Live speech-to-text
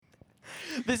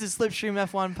This is Slipstream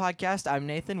F1 Podcast. I'm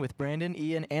Nathan with Brandon,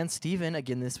 Ian, and Steven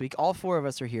again this week. All four of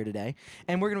us are here today,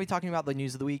 and we're going to be talking about the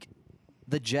news of the week,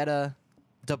 the Jeddah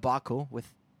debacle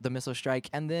with the missile strike,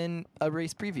 and then a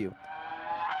race preview.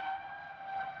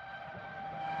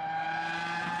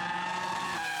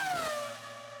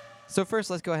 So first,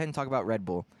 let's go ahead and talk about Red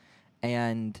Bull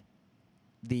and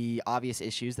the obvious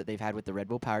issues that they've had with the Red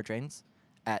Bull powertrains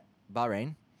at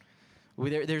Bahrain.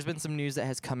 There's been some news that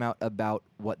has come out about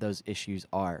what those issues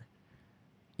are.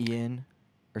 Ian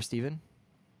or Steven?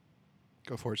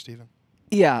 Go for it, Steven.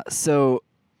 Yeah, so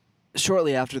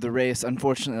shortly after the race,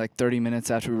 unfortunately like 30 minutes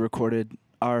after we recorded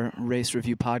our race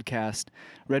review podcast,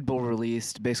 Red Bull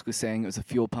released basically saying it was a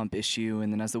fuel pump issue,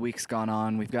 and then as the week's gone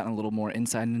on, we've gotten a little more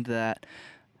insight into that.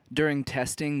 During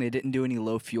testing, they didn't do any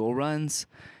low fuel runs,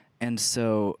 and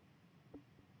so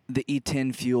the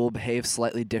E10 fuel behaves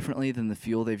slightly differently than the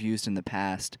fuel they've used in the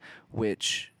past,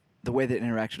 which the way that it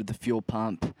interacted with the fuel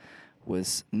pump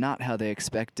was not how they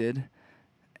expected,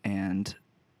 and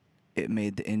it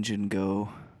made the engine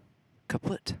go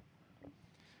kaput.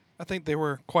 I think there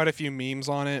were quite a few memes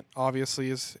on it,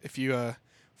 obviously, as if you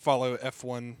follow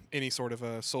F1, any sort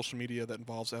of social media that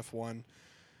involves F1.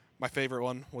 My favorite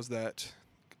one was that,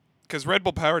 because Red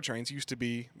Bull powertrains used to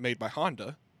be made by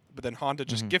Honda, but then Honda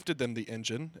just gifted them the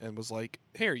engine and was like,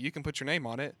 here, you can put your name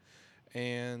on it,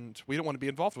 and we don't want to be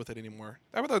involved with it anymore.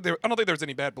 I don't think there was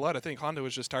any bad blood. I think Honda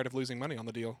was just tired of losing money on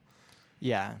the deal.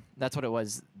 Yeah, that's what it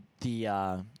was.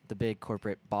 The big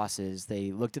corporate bosses,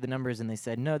 they looked at the numbers and they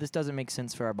said, no, this doesn't make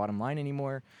sense for our bottom line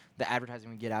anymore. The advertising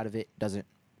we get out of it doesn't,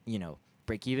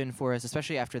 break even for us,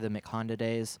 especially after the Honda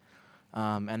days.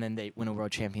 And then they win a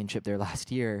world championship there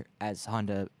last year as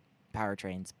Honda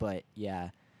powertrains. But,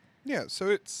 yeah. Yeah, so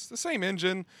it's the same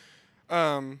engine.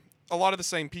 A lot of the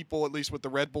same people, at least with the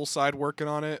Red Bull side, working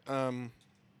on it.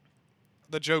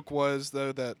 The joke was,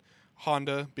 though, that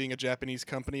Honda, being a Japanese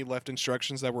company, left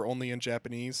instructions that were only in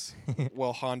Japanese.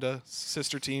 Well, Honda's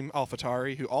sister team,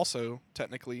 AlphaTauri, who also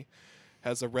technically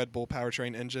has a Red Bull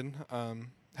powertrain engine,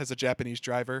 has a Japanese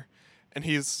driver. And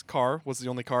his car was the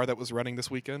only car that was running this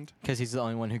weekend. Because he's the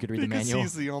only one who could read the manual.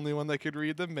 Because he's the only one that could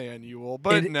read the manual.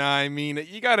 But,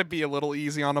 you got to be a little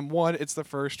easy on him. One, it's the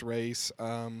first race.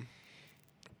 In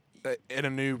a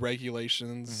new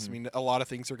regulations. I mean, a lot of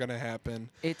things are going to happen.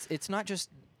 It's not just...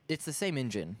 It's the same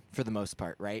engine for the most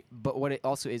part, right? But what it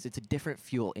also is, it's a different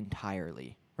fuel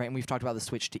entirely, right? And we've talked about the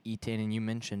switch to E10, and you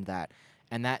mentioned that.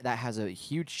 And that has a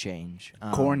huge change.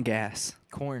 Corn gas.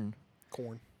 Corn.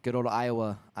 Corn. Good old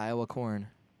Iowa corn.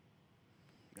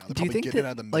 No, Do you think getting it that,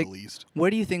 out of the Middle East?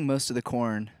 Where do you think most of the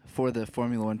corn for the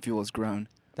Formula One fuel is grown?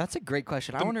 That's a great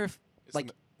question. I wonder if, It's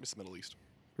the Middle East.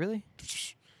 Really?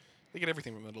 They get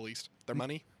everything from the Middle East. Their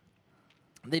money.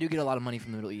 They do get a lot of money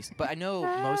from the Middle East. But I know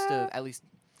most of, at least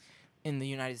in the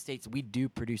United States, we do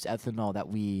produce ethanol that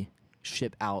we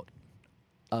ship out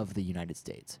of the United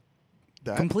States.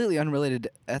 Completely unrelated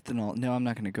to ethanol. No, I'm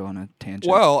not going to go on a tangent.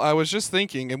 Well, I was just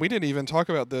thinking, and we didn't even talk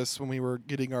about this when we were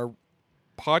getting our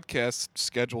podcast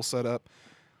schedule set up.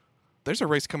 There's a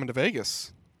race coming to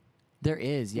Vegas. There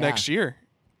is, yeah. Next year.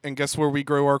 And guess where we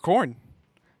grow our corn?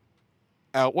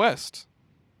 Out west.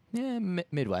 Yeah,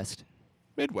 Midwest.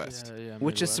 Midwest. Yeah,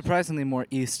 Which is surprisingly more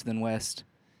east than west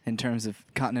in terms of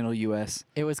continental U.S.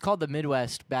 It was called the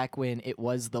Midwest back when it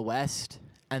was the West.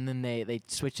 And then they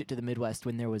switched it to the Midwest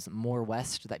when there was more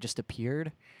West that just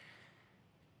appeared.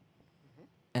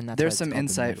 And that's There's some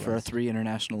insight for our 3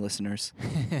 international listeners.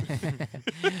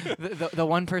 the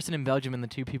one person in Belgium and the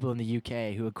 2 people in the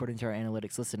UK who, according to our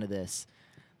analytics, listen to this.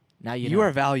 Now you know. You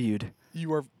are valued.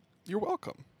 You're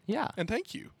welcome. Yeah. And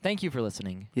thank you. Thank you for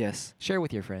listening. Yes. Share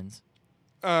with your friends.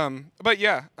 But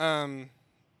yeah,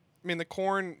 the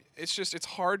corn, it's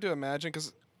hard to imagine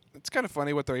because it's kind of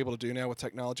funny what they're able to do now with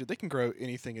technology. They can grow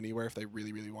anything anywhere if they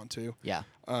really, really want to. Yeah.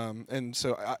 And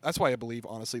so that's why I believe,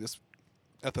 honestly, this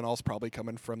ethanol is probably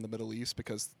coming from the Middle East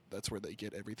because that's where they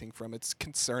get everything from. It's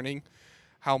concerning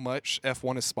how much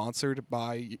F1 is sponsored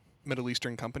by Middle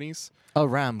Eastern companies.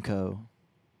 Aramco.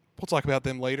 We'll talk about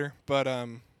them later. But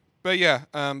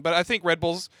I think Red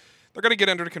Bull's, they're going to get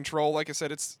under control. Like I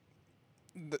said,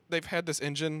 they've had this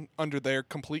engine under their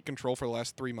complete control for the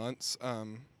last 3 months.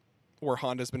 Where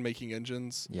Honda's been making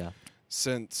engines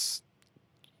since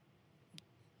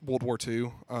World War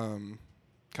II,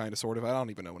 kind of, sort of. I don't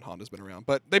even know when Honda's been around.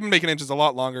 But they've been making engines a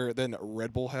lot longer than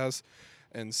Red Bull has.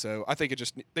 And so I think they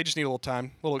just need a little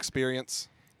time, a little experience.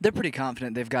 They're pretty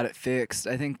confident they've got it fixed.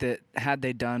 I think that had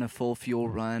they done a full fuel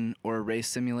run or a race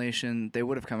simulation, they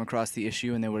would have come across the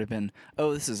issue and they would have been,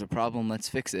 oh, this is a problem, let's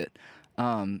fix it.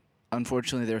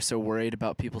 Unfortunately, they were so worried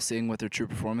about people seeing what their true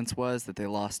performance was that they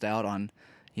lost out on,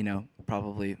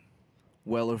 probably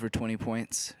well over 20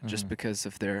 points just Mhm. because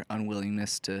of their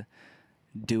unwillingness to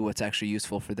do what's actually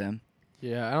useful for them.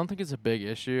 Yeah, I don't think it's a big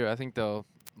issue. I think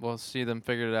we'll see them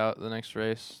figure it out the next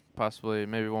race, possibly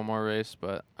maybe one more race,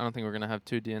 but I don't think we're going to have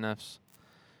 2 DNFs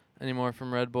anymore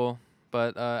from Red Bull.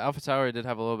 But AlphaTauri did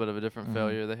have a little bit of a different Mhm.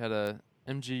 failure. They had a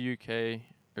MGUK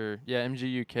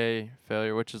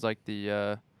failure, which is like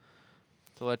the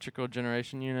electrical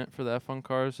generation unit for the F1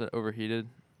 cars that overheated,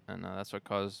 and that's what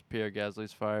caused Pierre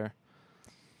Gasly's fire.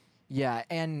 Yeah,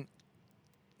 and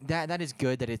that is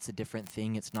good that it's a different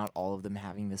thing. It's not all of them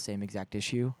having the same exact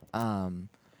issue.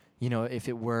 If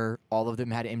it were all of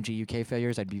them had MGUK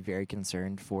failures, I'd be very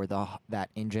concerned for that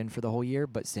engine for the whole year.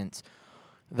 But since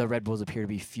the Red Bulls appear to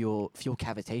be fuel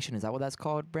cavitation, is that what that's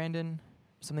called, Brandon?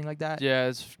 Something like that? Yeah,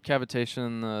 it's cavitation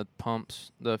in the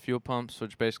pumps, the fuel pumps,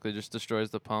 which basically just destroys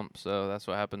the pump. So that's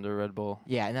what happened to Red Bull.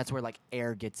 Yeah, and that's where like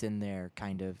air gets in there,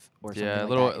 kind of, or something Yeah, like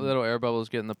little that. little air bubbles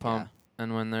get in the pump,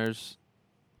 and when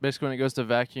it goes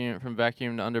to from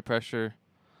vacuum to under pressure,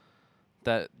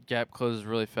 that gap closes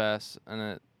really fast, and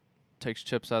it takes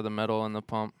chips out of the metal in the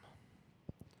pump.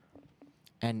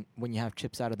 And when you have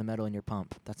chips out of the metal in your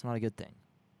pump, that's not a good thing.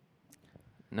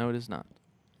 No, it is not.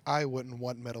 I wouldn't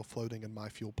want metal floating in my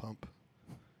fuel pump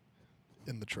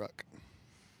in the truck.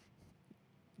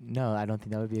 No, I don't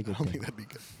think that would be a I good don't thing. think that'd be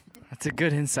good. That's a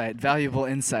good insight, valuable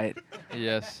insight.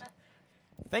 Yes.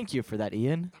 Thank you for that,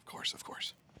 Ian. Of course, of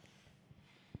course.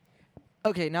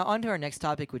 Okay, now on to our next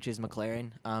topic, which is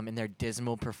McLaren and their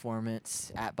dismal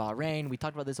performance at Bahrain. We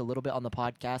talked about this a little bit on the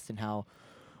podcast and how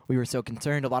we were so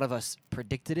concerned. A lot of us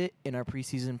predicted it in our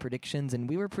preseason predictions, and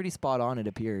we were pretty spot on, it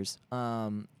appears.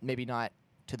 Maybe not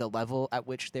to the level at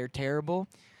which they're terrible,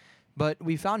 but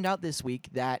we found out this week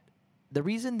that the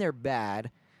reason they're bad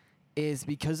is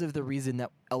because of the reason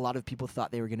that a lot of people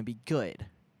thought they were going to be good.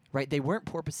 Right, they weren't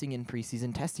porpoising in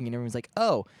preseason testing, and everyone's like,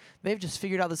 "Oh, they've just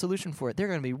figured out the solution for it. They're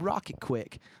going to be rocket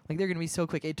quick. Like they're going to be so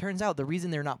quick." It turns out the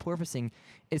reason they're not porpoising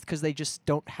is because they just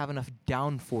don't have enough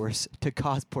downforce to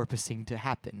cause porpoising to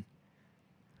happen.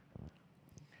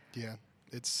 Yeah,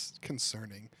 it's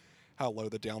concerning how low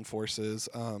the downforce is.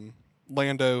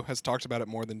 Lando has talked about it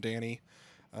more than Danny,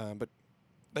 but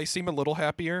they seem a little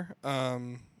happier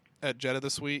at Jeddah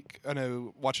this week. I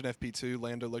know watching FP2,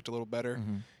 Lando looked a little better.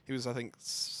 Mm-hmm. He was, I think,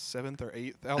 7th or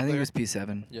 8th out I think there. it was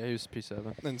P7. Yeah, he was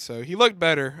P7. And so he looked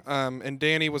better. And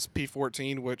Danny was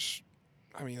P14, which,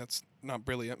 I mean, that's not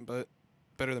brilliant, but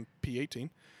better than P18.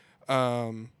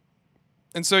 And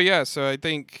so, yeah, so I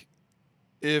think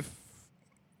if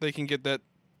they can get that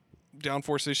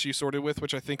downforce issue sorted with,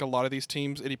 which I think a lot of these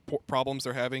teams, any problems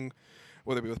they're having,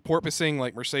 whether it be with porpoising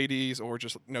like Mercedes or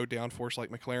just no downforce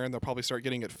like McLaren, they'll probably start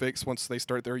getting it fixed once they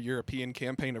start their European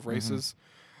campaign of races.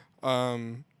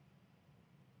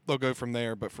 They'll go from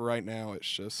there, but for right now, it's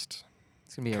just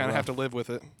It's gonna be kind of have to live with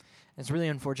it. It's really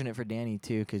unfortunate for Danny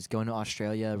too, because going to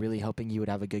Australia, really hoping he would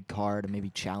have a good car to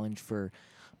maybe challenge for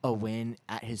a win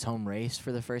at his home race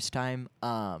for the first time.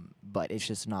 But it's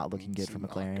just not looking good for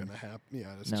McLaren. Not gonna happen.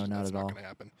 Yeah, that's No, just, not that's at not all. gonna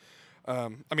happen.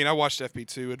 I mean, I watched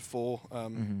FP2 in full.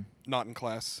 Mhm. Not in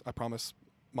class, I promise,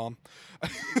 Mom.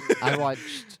 I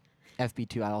watched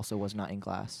FP2. I also was not in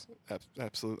class.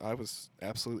 Absolutely, I was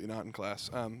absolutely not in class.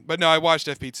 But no, I watched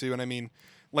FP2, and I mean,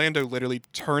 Lando literally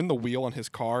turned the wheel on his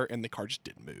car, and the car just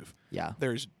didn't move. Yeah.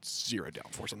 There's zero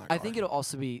downforce on that car. I think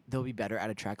they'll be better at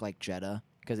a track like Jeddah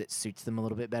because it suits them a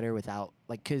little bit better without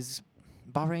because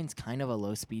Bahrain's kind of a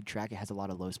low speed track. It has a lot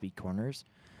of low speed corners,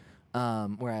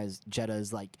 whereas Jeddah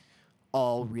is like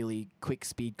all really quick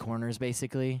speed corners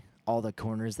basically. All the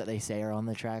corners that they say are on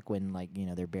the track when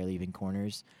they're barely even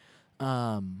corners,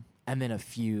 and then a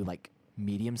few like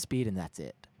medium speed and that's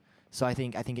it. So I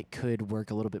think it could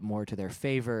work a little bit more to their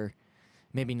favor.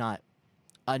 Maybe not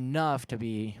enough to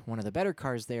be one of the better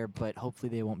cars there, but hopefully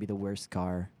they won't be the worst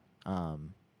car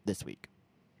this week.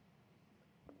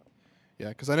 Yeah,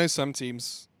 because I know some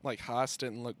teams like Haas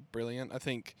didn't look brilliant. I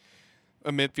think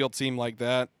a midfield team like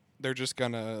that, they're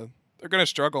gonna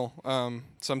struggle.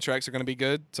 Some tracks are gonna be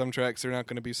good. Some tracks are not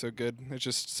gonna be so good. It's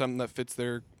just something that fits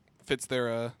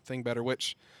their thing better.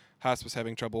 Which Haas was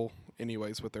having trouble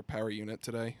anyways with their power unit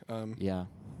today. Yeah.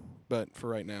 But for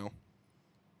right now,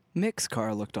 Mick's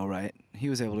car looked all right. He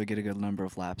was able to get a good number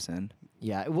of laps in.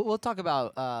 Yeah, we'll talk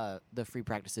about the free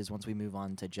practices once we move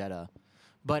on to Jeddah.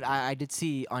 But I did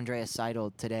see Andreas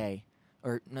Seidel today,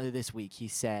 or no, this week. He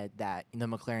said that the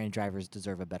McLaren drivers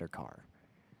deserve a better car.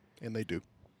 and they do.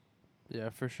 Yeah,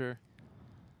 for sure.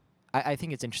 I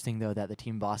think it's interesting, though, that the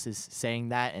team boss is saying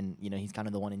that, and, he's kind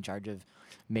of the one in charge of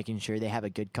making sure they have a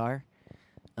good car.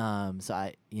 Yeah,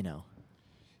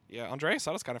 Andreas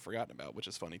Seidel's kind of forgotten about, which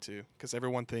is funny too, because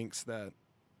everyone thinks that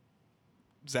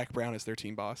Zach Brown is their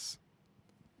team boss,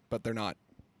 but they're not.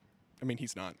 I mean,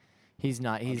 he's not. He's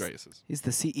not. Andreas's. He's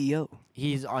the CEO.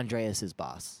 He's Andreas's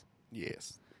boss.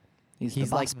 Yes. He's the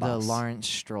like boss. the Lawrence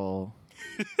Stroll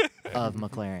of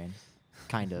McLaren,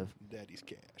 kind of. Daddy's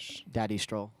cash. Daddy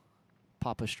Stroll,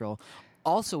 Papa Stroll.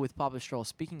 Also with Papa Stroll,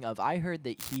 speaking of, I heard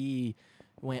that he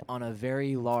went on a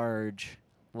very large,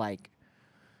 like,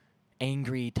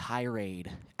 angry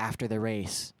tirade after the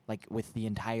race, like with the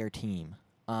entire team,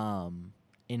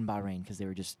 in Bahrain, because they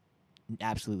were just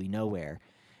absolutely nowhere.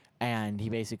 And he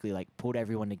basically like pulled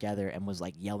everyone together and was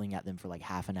like yelling at them for like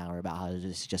half an hour about how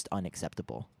it's just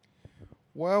unacceptable.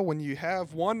 Well, when you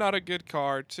have 1, not a good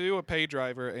car, 2, a pay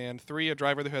driver, and 3, a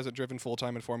driver that hasn't driven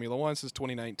full-time in Formula 1 since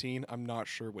 2019, I'm not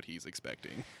sure what he's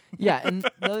expecting. Yeah, and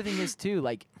the other thing is, too,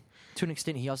 like, to an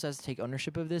extent, he also has to take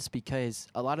ownership of this because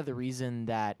a lot of the reason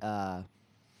that,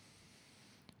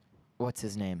 what's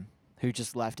his name, who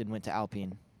just left and went to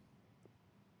Alpine?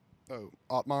 Oh,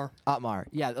 Otmar? Otmar.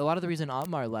 Yeah, a lot of the reason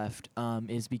Otmar left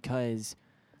is because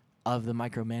of the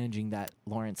micromanaging that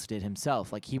Lawrence did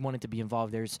himself. Like, he wanted to be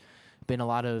involved. There's been a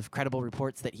lot of credible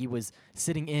reports that he was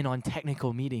sitting in on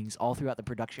technical meetings all throughout the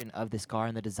production of this car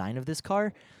and the design of this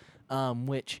car,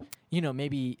 which, you know,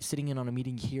 maybe sitting in on a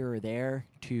meeting here or there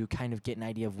to kind of get an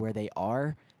idea of where they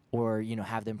are or, you know,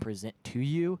 have them present to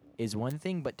you is one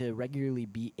thing, but to regularly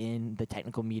be in the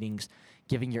technical meetings,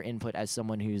 giving your input as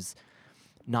someone who's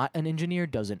not an engineer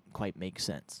doesn't quite make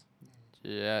sense.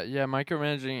 Yeah,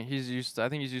 micromanaging. I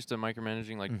think he's used to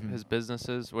micromanaging like his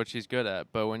businesses, which he's good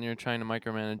at. But when you're trying to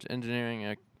micromanage engineering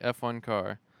a F1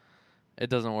 car,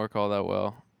 it doesn't work all that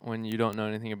well when you don't know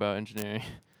anything about engineering.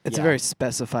 It's a very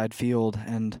specified field,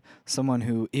 and someone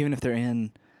who, even if they're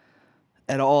in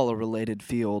at all a related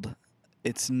field,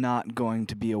 it's not going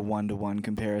to be a one-to-one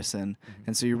comparison.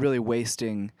 And so you're really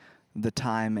wasting the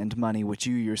time and money which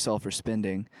you yourself are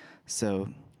spending. So,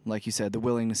 like you said, the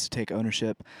willingness to take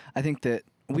ownership. I think that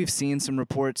we've seen some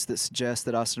reports that suggest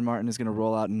that Aston Martin is going to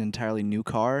roll out an entirely new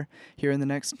car here in the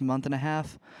next month and a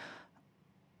half.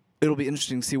 It'll be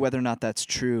interesting to see whether or not that's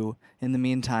true. In the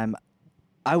meantime,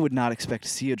 I would not expect to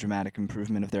see a dramatic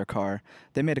improvement of their car.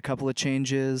 They made a couple of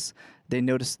changes. They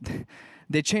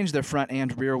changed their front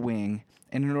and rear wing,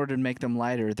 and in order to make them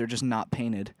lighter, they're just not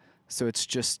painted. So it's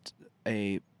just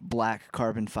a black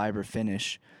carbon fiber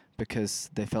finish because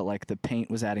they felt like the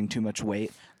paint was adding too much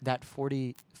weight. That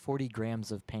 40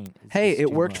 grams of paint. Is Hey, just it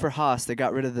too worked much. for Haas. They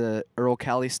got rid of the Earl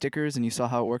Cali stickers, and you saw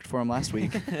how it worked for them last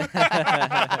week.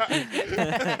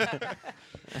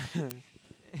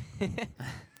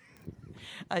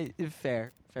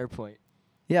 Fair point.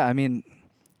 Yeah, I mean,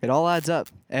 it all adds up.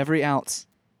 Every ounce,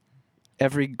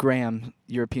 every gram,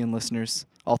 European listeners,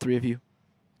 all 3 of you.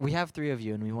 We have 3 of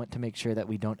you, and we want to make sure that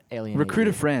we don't alienate Recruit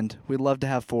you. a friend. We'd love to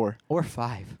have 4. Or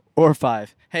 5. Or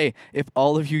 5. Hey, if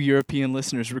all of you European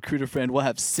listeners recruit a friend, we'll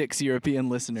have 6 European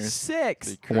listeners.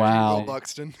 6. Wow. Will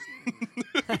Buxton.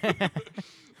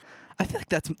 I feel like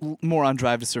that's more on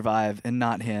Drive to Survive and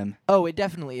not him. Oh, it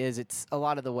definitely is. It's a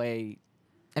lot of the way.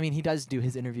 I mean, he does do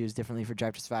his interviews differently for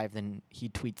Drive to Survive than he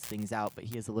tweets things out, but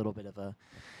he is a little bit of a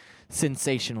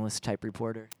sensationalist type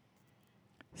reporter.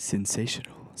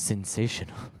 Sensational.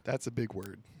 Sensational. That's a big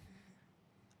word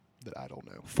that I don't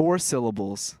know. 4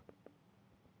 syllables.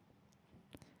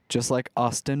 Just like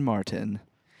Aston Martin,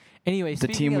 Anyway, the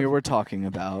team we were talking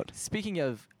about. Speaking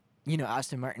of, you know,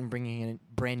 Aston Martin bringing in a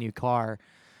brand new car,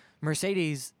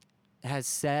 Mercedes has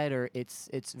said, or it's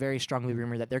very strongly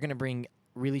rumored that they're going to bring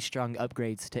really strong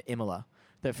upgrades to Imola,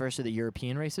 the first of the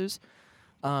European races,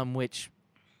 which,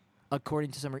 according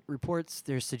to some reports,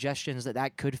 there's suggestions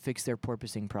that could fix their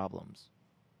porpoising problems.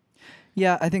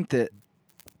 Yeah, I think that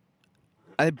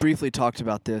I briefly talked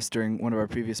about this during one of our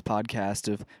previous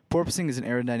podcasts of porpoising is an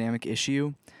aerodynamic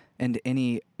issue, and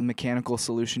any mechanical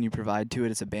solution you provide to it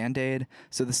is a Band-Aid.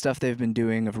 So the stuff they've been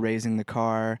doing of raising the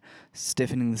car,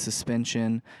 stiffening the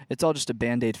suspension, it's all just a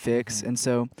Band-Aid fix. Mm-hmm. And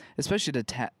so, especially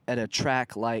at a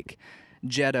track like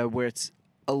Jeddah, where it's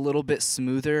a little bit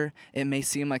smoother, it may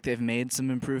seem like they've made some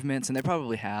improvements, and they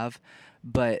probably have,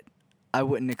 but I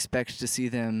wouldn't expect to see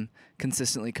them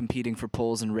consistently competing for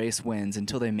poles and race wins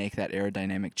until they make that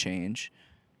aerodynamic change.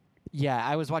 Yeah,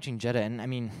 I was watching Jeddah, and I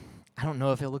mean, I don't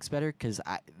know if it looks better because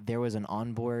there was an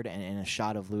onboard and a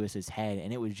shot of Lewis's head,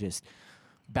 and it was just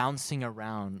bouncing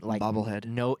around like Bobblehead.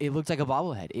 No, it looked like a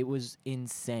bobblehead. It was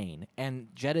insane. And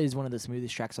Jeddah is one of the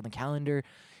smoothest tracks on the calendar.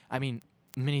 I mean,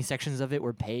 many sections of it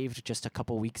were paved just a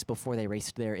couple weeks before they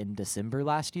raced there in December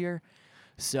last year.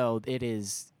 So it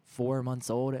is 4 months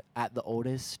old at the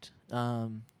oldest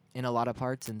in a lot of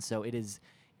parts, and so it is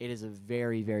a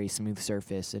very, very smooth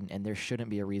surface, and there shouldn't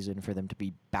be a reason for them to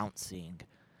be bouncing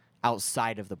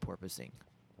outside of the porpoising.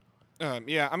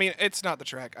 Yeah, I mean, it's not the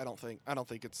track. I don't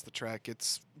think it's the track.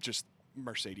 It's just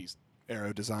Mercedes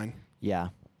aero design. Yeah,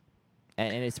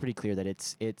 and it's pretty clear that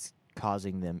it's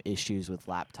causing them issues with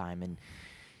lap time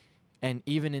and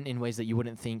even in ways that you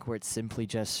wouldn't think, where it's simply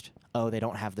just, oh, they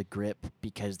don't have the grip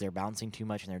because they're bouncing too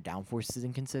much and their downforce is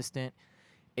inconsistent.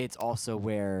 It's also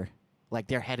where, like,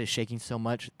 their head is shaking so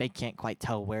much they can't quite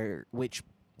tell which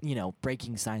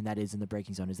braking sign that is in the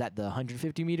braking zone. Is that the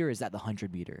 150 meter? Or is that the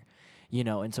 100 meter?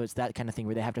 And so it's that kind of thing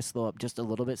where they have to slow up just a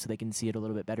little bit so they can see it a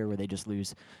little bit better, where they just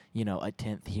lose, a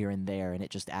tenth here and there, and it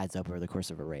just adds up over the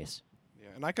course of a race.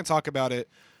 Yeah, and I can talk about it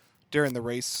during the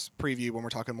race preview when we're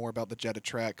talking more about the Jeddah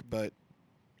track, but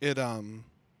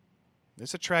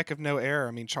it's a track of no error.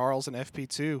 I mean, Charles in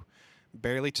FP2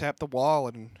 barely tapped the wall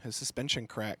and his suspension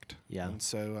cracked. Yeah. And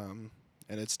so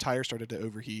and its tire started to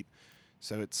overheat.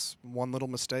 So it's one little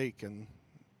mistake and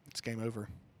it's game over.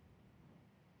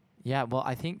 Yeah, well,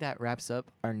 I think that wraps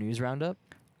up our news roundup.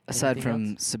 Aside Anything from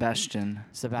else? Sebastian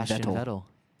Vettel,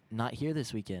 not here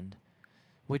this weekend,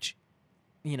 which,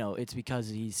 it's because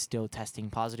he's still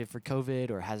testing positive for COVID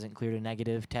or hasn't cleared a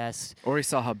negative test. Or he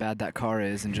saw how bad that car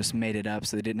is and just made it up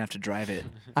so they didn't have to drive it.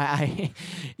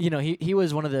 He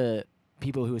was one of the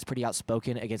people who was pretty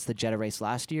outspoken against the Jeddah race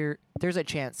last year. There's a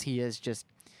chance he is just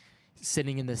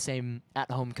sitting in the same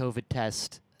at-home COVID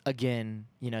test again,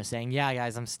 saying, yeah,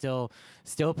 guys, I'm still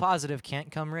positive,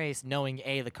 can't come race, knowing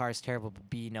A, the car's terrible, but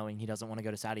B, knowing he doesn't want to go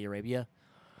to Saudi Arabia.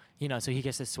 So he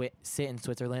gets to sit in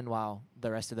Switzerland while the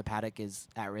rest of the paddock is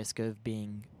at risk of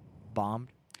being bombed.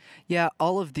 Yeah,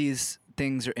 all of these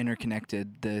things are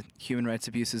interconnected. The human rights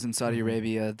abuses in Saudi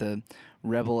Arabia, the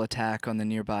rebel attack on the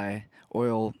nearby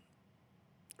oil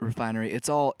refinery. It's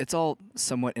all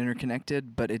somewhat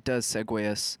interconnected, but it does segue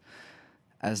us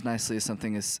as nicely as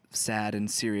something as sad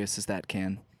and serious as that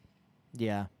can.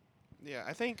 Yeah. Yeah,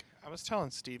 I think I was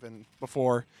telling Steven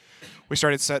before we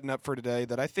started setting up for today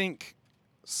that I think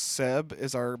Seb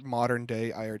is our modern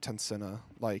day Ayrton Senna.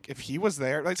 Like, if he was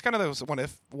there, like, it's kind of those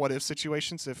what if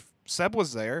situations. If Seb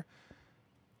was there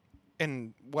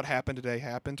and what happened today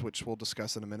happened, which we'll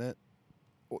discuss in a minute,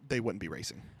 they wouldn't be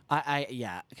racing.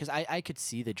 Because I could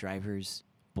see the drivers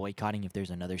boycotting if there's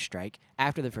another strike.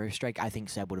 After the first strike, I think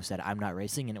Seb would have said, I'm not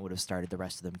racing, and it would have started the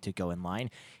rest of them to go in line.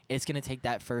 It's going to take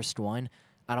that first one.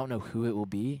 I don't know who it will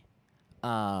be.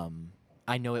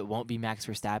 I know it won't be Max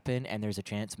Verstappen, and there's a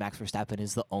chance Max Verstappen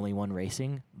is the only one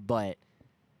racing, but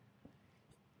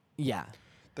yeah.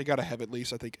 They got to have at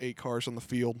least, I think, 8 cars on the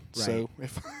field. Right. So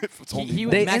if it's only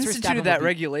They Max instituted Verstappen that will be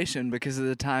regulation because of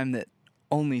the time that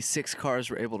only 6 cars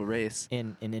were able to race.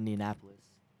 in Indianapolis.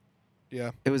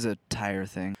 yeah. It was a tire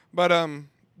thing. But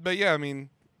yeah, I mean,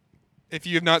 if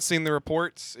you have not seen the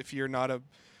reports, if you're not a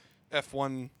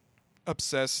F1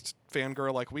 obsessed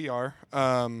fangirl like we are,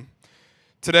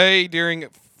 today during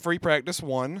free practice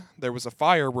 1, there was a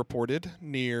fire reported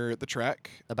near the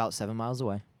track. About 7 miles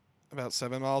away. About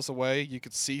 7 miles away. You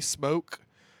could see smoke.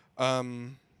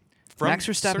 From Max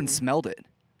Verstappen smelled it.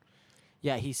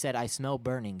 Yeah, he said, I smell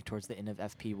burning towards the end of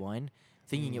FP1,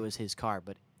 thinking it was his car,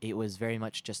 but it was very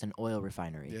much just an oil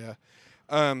refinery. Yeah.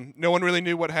 No one really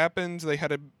knew what happened. They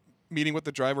had a meeting with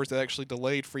the drivers that actually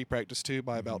delayed free practice 2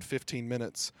 by about 15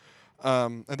 minutes.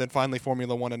 And then finally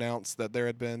Formula One announced that there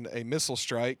had been a missile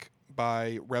strike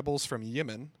by rebels from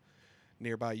Yemen,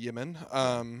 nearby Yemen.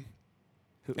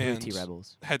 Houthi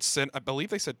rebels. Had sent, I believe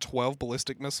they said 12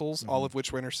 ballistic missiles, all of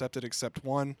which were intercepted except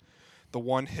one. The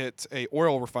one hit a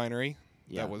oil refinery.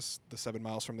 Yeah. That was the 7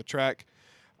 miles from the track.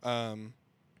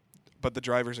 But the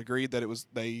drivers agreed that it was,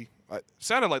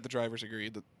 sounded like the drivers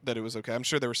agreed that it was okay. I'm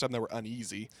sure there were some that were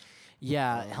uneasy.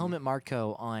 Yeah, Helmut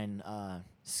Marko on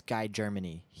Sky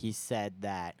Germany, he said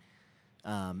that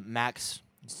Max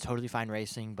is totally fine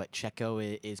racing, but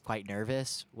Checo is quite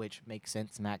nervous, which makes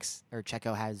sense.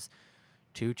 Checo has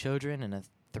 2 children and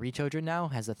 3 children now.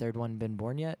 Has the 3rd one been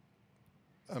born yet?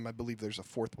 I believe there's a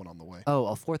 4th one on the way. Oh,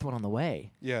 a 4th one on the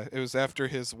way. Yeah, it was after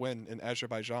his win in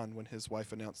Azerbaijan when his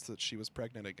wife announced that she was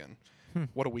pregnant again.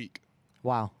 What a week.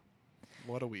 Wow.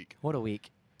 What a week. What a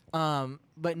week.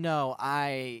 But no,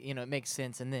 it makes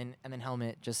sense. And then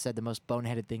Helmut just said the most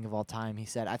boneheaded thing of all time. He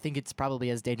said, I think it's probably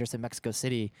as dangerous in Mexico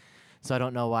City, so I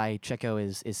don't know why Checo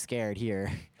is scared here.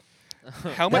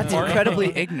 Helmut That's Marko.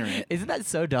 incredibly ignorant. Isn't that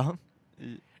so dumb?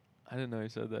 I didn't know he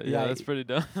said that. Yeah, Yeah, that's pretty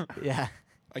dumb. Yeah.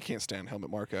 I can't stand Helmut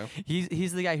Marko.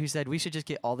 He's the guy who said we should just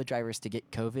get all the drivers to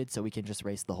get COVID so we can just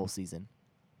race the whole season.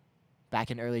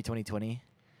 Back in early 2020,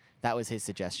 that was his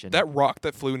suggestion. That rock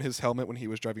that flew in his helmet when he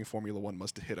was driving Formula One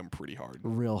must have hit him pretty hard.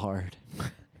 Real hard.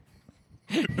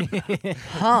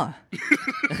 Huh.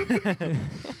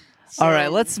 All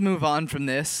right, let's move on from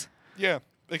this. Yeah.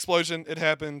 explosion. It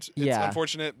happened. It's Yeah.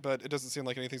 unfortunate, but it doesn't seem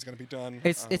like anything's going to be done.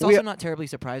 It's also not terribly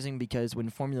surprising because when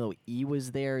Formula E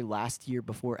was there last year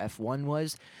before F1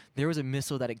 was, there was a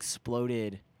missile that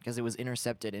exploded because it was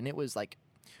intercepted, and it was like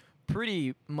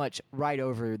pretty much right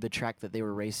over the track that they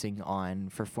were racing on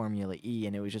for Formula E,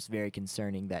 and it was just very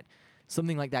concerning that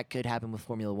something like that could happen with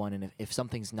Formula One, and if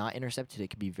something's not intercepted, it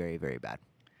could be very, very bad.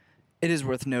 It is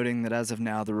worth noting that as of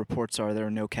now, the reports are there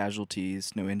are no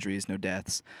casualties, no injuries, no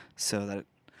deaths, so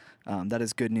that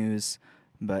is good news.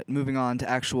 But moving on to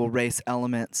actual race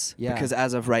elements, because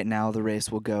as of right now, the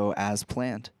race will go as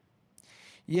planned.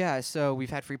 Yeah, so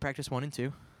we've had free practice 1 and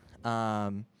 2.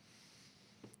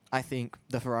 I think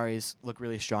the Ferraris look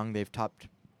really strong. They've topped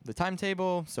the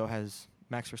timetable, so has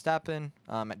Max Verstappen.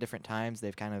 At different times,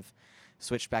 they've kind of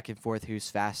switched back and forth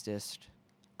who's fastest.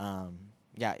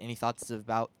 Yeah, any thoughts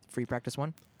about free practice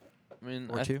 1 I mean,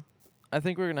 or 2? I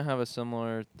think we're gonna have a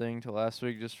similar thing to last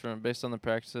week, just based on the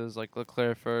practices. Like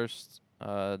Leclerc first,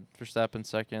 Verstappen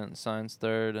second, Sainz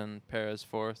third, and Perez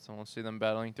fourth, and we'll see them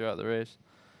battling throughout the race.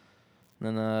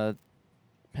 And then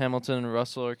Hamilton and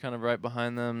Russell are kind of right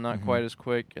behind them, not quite as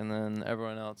quick, and then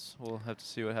everyone else, we'll have to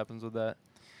see what happens with that.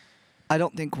 I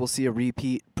don't think we'll see a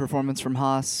repeat performance from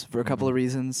Haas for a couple of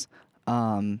reasons.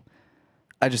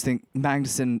 I just think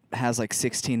Magnussen has like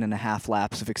 16 and a half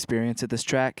laps of experience at this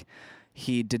track.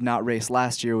 He did not race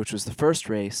last year, which was the first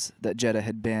race that Jeddah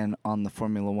had been on the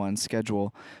Formula One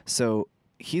schedule. So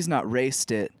he's not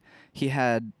raced it. He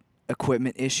had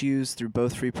equipment issues through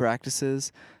both free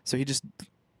practices, so he just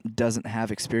doesn't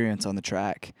have experience on the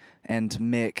track. And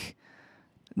Mick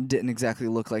didn't exactly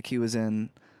look like he was in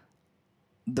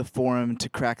the form to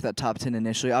crack that top 10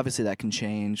 initially. Obviously, that can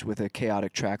change with a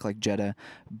chaotic track like Jeddah,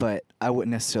 but I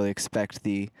wouldn't necessarily expect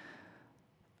the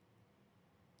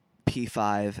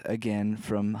P5 again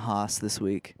from Haas this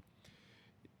week.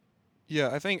 Yeah,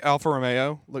 I think Alfa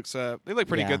Romeo looks they look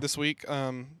pretty Yeah. good this week.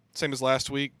 Same as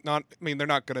last week. They're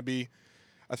not going to be,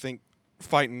 I think,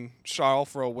 fighting Charles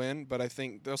for a win, but I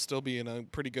think they'll still be in a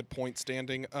pretty good point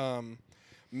standing.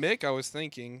 Mick, I was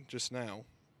thinking just now,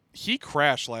 he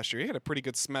crashed last year. He had a pretty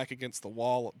good smack against the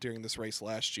wall during this race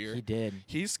last year. He did.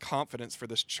 His confidence for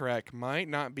this track might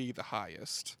not be the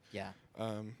highest. Yeah.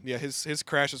 His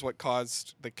crash is what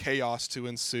caused the chaos to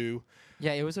ensue.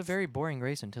 Yeah, it was a very boring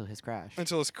race until his crash.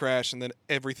 Until his crash, and then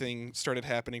everything started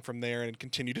happening from there and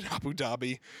continued in Abu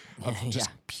Dhabi of just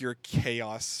pure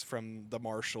chaos from the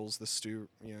marshals, the steward,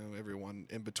 everyone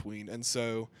in between. And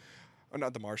so,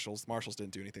 not the marshals. The marshals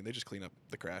didn't do anything. They just clean up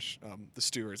the crash. The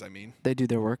stewards, I mean. They do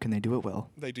their work, and they do it well.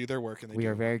 They do their work, and We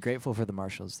are very grateful for the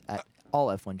marshals at all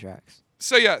F1 tracks.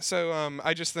 So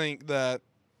I just think that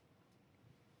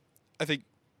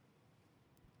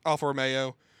Alfa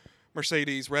Romeo,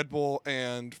 Mercedes, Red Bull,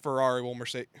 and Ferrari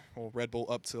Red Bull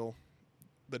up till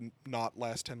the not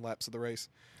last 10 laps of the race.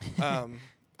 I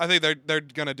think they're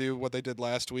gonna do what they did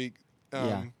last week.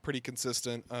 Pretty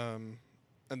consistent. And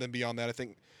then beyond that, I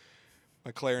think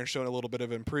McLaren's showing a little bit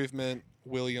of improvement.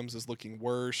 Williams is looking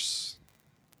worse.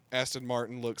 Aston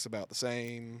Martin looks about the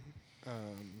same.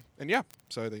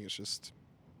 So I think it's just.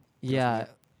 Yeah,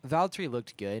 Valtteri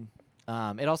looked good.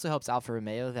 It also helps Alfa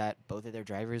Romeo that both of their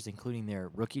drivers, including their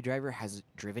rookie driver, has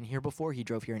driven here before. He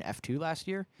drove here in F2 last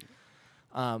year.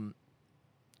 Kevin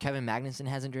Magnussen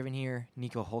hasn't driven here.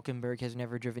 Nico Hulkenberg has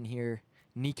never driven here.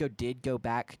 Nico did go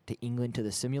back to England to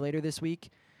the simulator this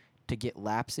week to get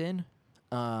laps in.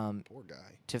 Poor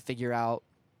guy. To figure out,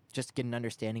 just get an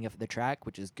understanding of the track,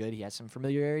 which is good. He has some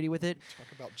familiarity with it. Talk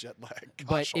about jet lag.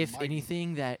 But if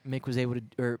anything that Mick was able to,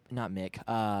 or not Mick,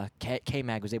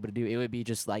 K-Mag was able to do, it would be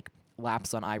just like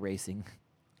laps on iRacing.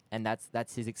 And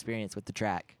that's his experience with the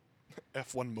track.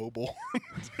 F1 Mobile.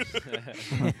 He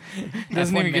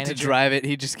doesn't F1 even get to manager. drive it.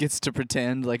 He just gets to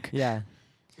pretend like. Yeah.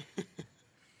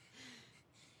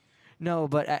 No,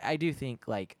 but I do think,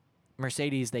 like,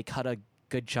 Mercedes, they cut a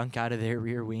good chunk out of their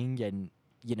rear wing and,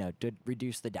 did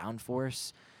reduce the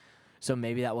downforce. So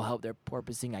maybe that will help their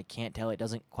porpoising. I can't tell. It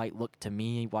doesn't quite look to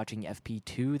me, watching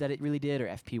FP2, that it really did, or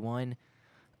FP1.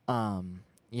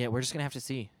 We're just going to have to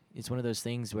see. It's one of those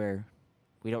things where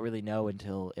we don't really know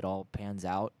until it all pans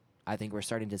out. I think we're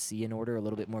starting to see an order a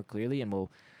little bit more clearly, and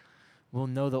we'll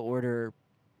know the order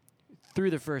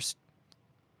through the first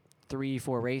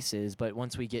 3-4 races. But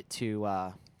once we get to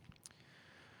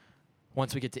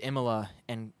Imola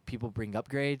and people bring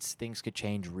upgrades, things could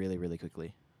change really, really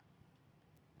quickly.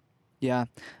 Yeah.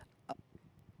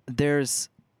 There's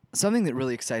something that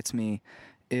really excites me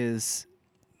is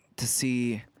to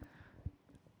see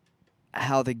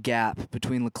how the gap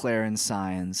between Leclerc and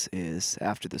Sainz is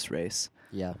after this race.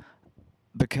 Yeah.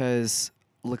 Because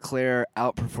Leclerc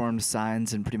outperformed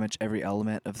Sainz in pretty much every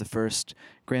element of the first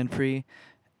Grand Prix,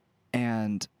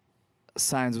 and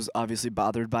Sainz was obviously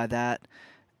bothered by that,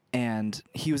 and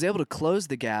he was able to close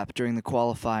the gap during the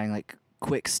qualifying, like,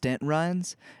 quick stint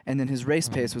runs, and then his race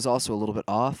pace was also a little bit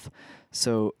off,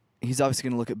 so he's obviously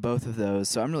going to look at both of those,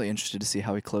 so I'm really interested to see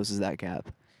how he closes that gap.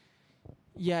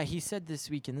 Yeah, he said this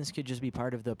week, and this could just be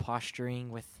part of the posturing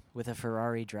with a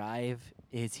Ferrari drive,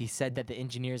 is he said that the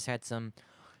engineers had some,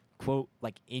 quote,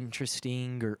 like,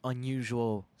 interesting or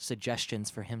unusual suggestions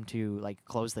for him to, like,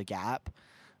 close the gap.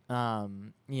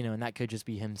 And that could just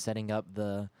be him setting up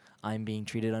the I'm being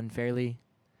treated unfairly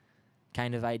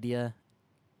kind of idea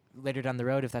later down the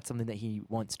road, if that's something that he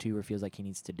wants to or feels like he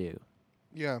needs to do.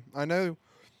 Yeah, I know.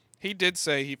 He did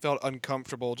say he felt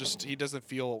uncomfortable. Just he doesn't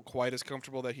feel quite as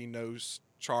comfortable that he knows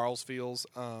Charles feels.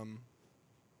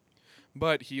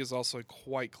 But he is also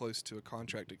quite close to a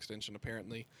contract extension,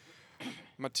 apparently.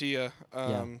 Mattia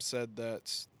said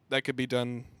that could be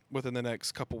done within the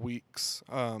next couple weeks,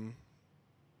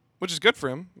 which is good for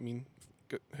him. I mean,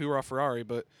 hoorah Ferrari,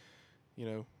 but,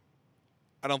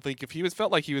 I don't think if he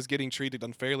felt like he was getting treated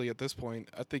unfairly at this point,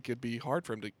 I think it'd be hard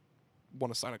for him to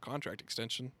want to sign a contract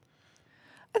extension.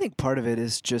 I think part of it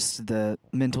is just the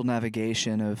mental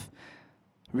navigation of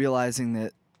realizing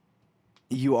that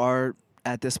you are,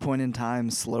 at this point in time,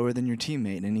 slower than your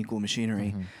teammate in equal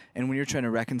machinery. Mm-hmm. And when you're trying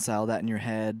to reconcile that in your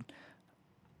head,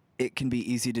 it can be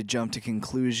easy to jump to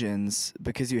conclusions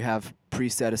because you have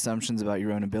preset assumptions about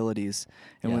your own abilities.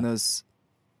 And when those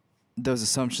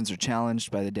assumptions are challenged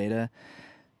by the data,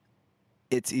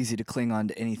 it's easy to cling on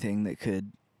to anything that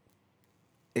could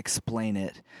explain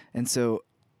it. And so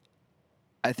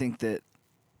I think that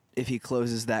if he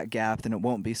closes that gap, then it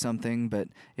won't be something. But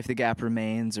if the gap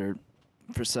remains or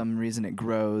for some reason it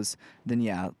grows, then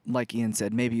yeah, like Ian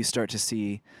said, maybe you start to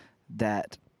see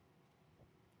that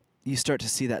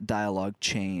dialogue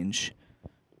change.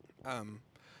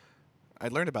 I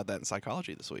learned about that in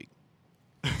psychology this week.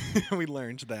 We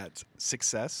learned that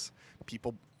success,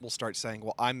 people will start saying,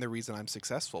 well, I'm the reason I'm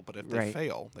successful. But if they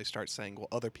fail, they start saying, well,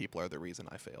 other people are the reason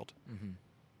I failed. Mm-hmm.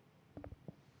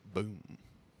 Boom.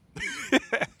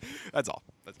 That's all.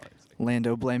 That's all I have to say.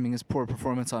 Lando blaming his poor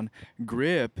performance on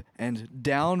grip and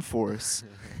downforce.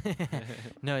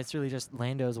 No, it's really just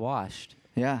Lando's washed.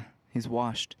 Yeah, he's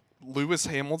washed. Lewis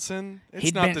Hamilton, it's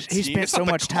He not the spent team. It's so not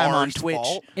the much time on car's Twitch.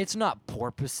 fault. It's not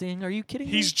porpoising. Are you kidding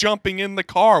me? He's jumping in the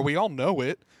car. We all know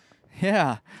it.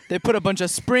 Yeah, they put a bunch of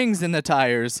springs in the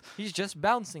tires. He's just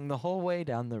bouncing the whole way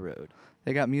down the road.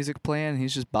 They got music playing, and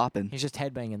he's just bopping. He's just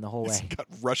headbanging the whole He's way. got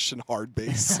Russian hard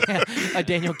bass. A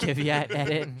Daniel Kvyat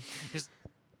edit. And just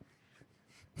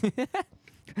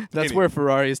That's Anyway. where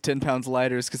Ferrari is 10 pounds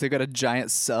lighter, is because they got a giant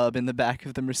sub in the back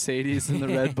of the Mercedes and the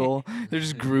Red Bull. They're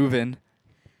just grooving.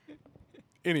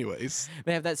 Anyways,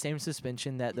 they have that same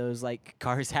suspension that those like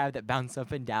cars have that bounce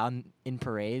up and down in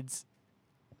parades.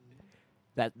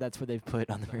 That's what they've put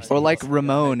on the Mercedes. Or like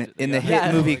Ramon in the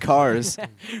hit movie Cars.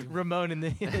 Ramon in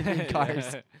the new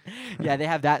Cars. Yeah, they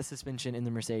have that suspension in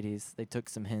the Mercedes. They took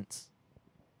some hints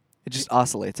It just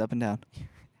oscillates up and down.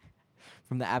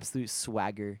 from the absolute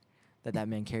swagger that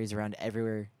man carries around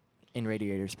everywhere in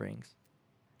Radiator Springs.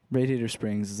 Radiator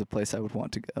Springs is a place I would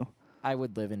want to go. I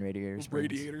would live in Radiator Springs.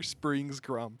 Radiator Springs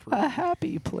Grand Prix. A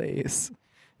happy place.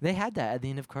 They had that at the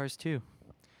end of Cars 2.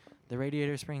 The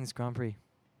Radiator Springs Grand Prix.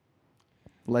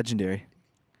 Legendary.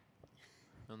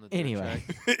 On the dirt Anyway.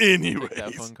 track. Take Anyways,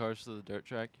 F1 cars to the dirt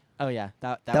track. Oh, yeah.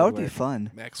 That That would be work.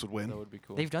 fun. Max would That win. would be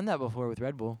cool. They've done that before with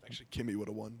Red Bull. Actually, Kimmy would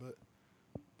have won, but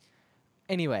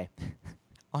Anyway,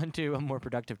 on to a more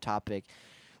productive topic.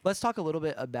 Let's talk a little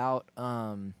bit about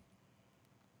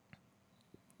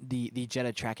the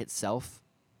Jeddah track itself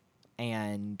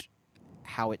and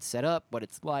how it's set up, what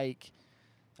it's like,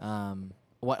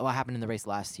 what happened in the race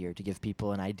last year to give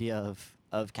people an idea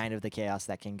of kind of the chaos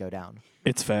that can go down.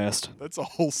 It's fast. that's a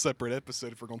whole separate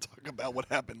episode if we're going to talk about what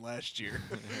happened last year.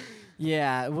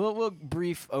 Yeah, we'll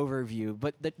brief overview,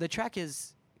 but the track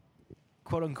is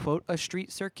quote unquote a street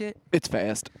circuit. It's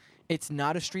fast. It's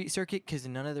not a street circuit because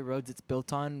none of the roads it's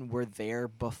built on were there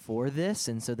before this,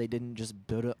 and so they didn't just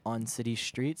build it on city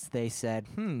streets. They said,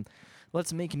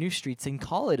 let's make new streets and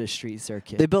call it a street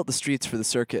circuit. They built the streets for the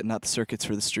circuit, not the circuits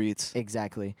for the streets.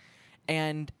 Exactly.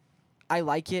 And I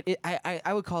like it.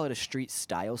 I would call it a street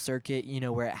style circuit,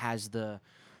 where it has the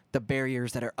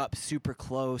barriers that are up super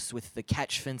close with the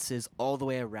catch fences all the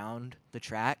way around the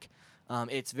track.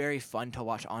 It's very fun to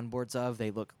watch onboards of.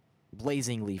 They look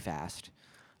blazingly fast.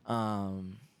 It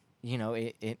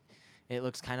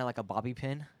looks kind of like a bobby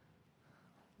pin.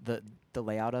 The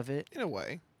layout of it. In a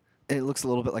way. It looks a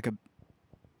little bit like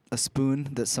a spoon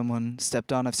that someone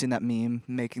stepped on. I've seen that meme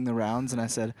making the rounds, and I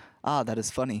said, that is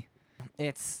funny.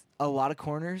 It's a lot of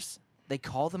corners. They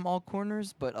call them all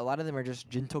corners, but a lot of them are just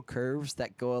gentle curves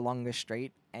that go along the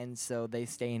straight, and so they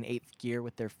stay in 8th gear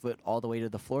with their foot all the way to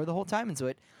the floor the whole time, and so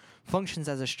it functions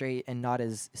as a straight and not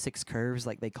as 6 curves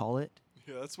like they call it.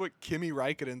 Yeah, that's what Kimi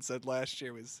Räikkönen said last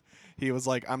year. He was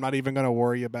like, I'm not even going to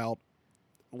worry about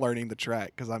learning the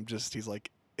track because he's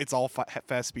like, it's all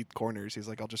fast speed corners. He's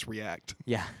like, I'll just react.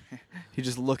 Yeah. You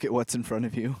just look at what's in front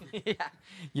of you. Yeah.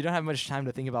 You don't have much time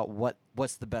to think about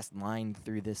what's the best line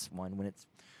through this one when it's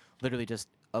literally just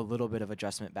a little bit of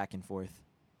adjustment back and forth.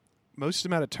 Most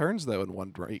amount of turns, though, in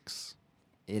one race.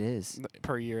 It is.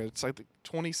 Per year. It's like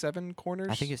 27 corners.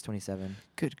 I think it's 27.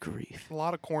 Good grief. A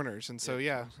lot of corners. And so,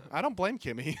 yeah, I don't blame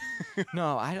Kimi.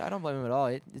 No, I don't blame him at all.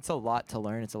 It's a lot to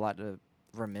learn. It's a lot to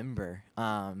remember.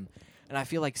 And I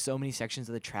feel like so many sections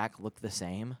of the track look the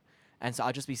same. And so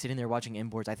I'll just be sitting there watching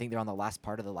inboards. I think they're on the last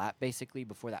part of the lap, basically,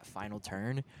 before that final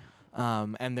turn.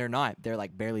 And they're not. They're,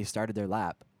 like, barely started their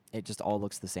lap. It just all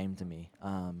looks the same to me.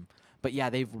 But, yeah,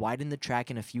 they've widened the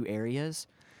track in a few areas.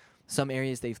 Some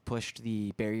areas they've pushed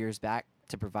the barriers back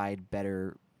to provide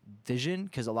better vision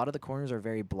because a lot of the corners are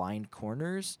very blind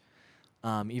corners,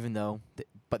 even though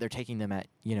but they're taking them at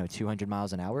 200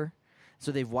 miles an hour.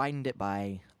 So they've widened it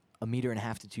by 1.5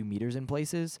 meters to 2 meters in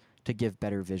places to give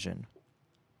better vision.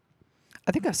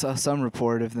 I think I saw some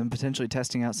report of them potentially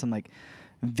testing out some like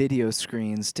video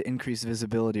screens to increase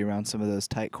visibility around some of those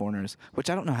tight corners, which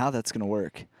I don't know how that's going to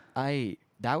work.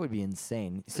 That would be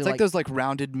insane. So it's like those like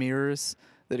rounded mirrors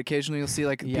that occasionally you'll see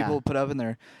like Yeah. people put up in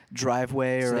their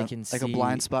driveway So or they a, can like a see-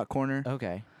 blind spot corner.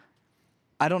 Okay.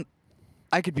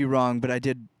 I could be wrong, but I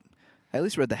at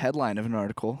least read the headline of an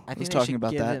article. I that was think they talking should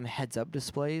about give that. them heads-up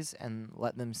displays and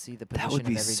let them see the That position would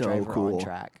be of every so driver cool. on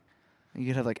track. You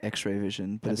could have like X-ray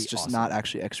vision, but That'd it's be just awesome. not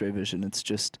actually X-ray vision. It's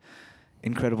just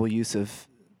incredible use of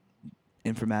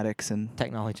informatics and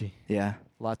Technology. yeah.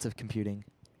 Lots of computing.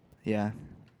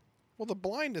 Well, the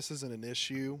blindness isn't an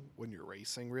issue when you're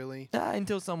racing, really.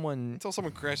 Until someone... Until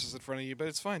someone crashes in front of you, but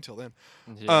it's fine till then.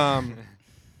 Yeah.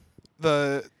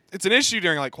 It's an issue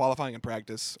during like qualifying and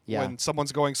practice Yeah. when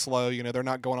someone's going slow. They're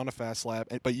not going on a fast lap,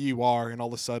 but you are, and all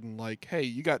of a sudden, like, hey,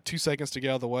 you got 2 seconds to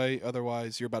get out of the way.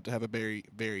 Otherwise, you're about to have a very,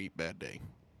 very bad day.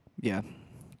 Yeah.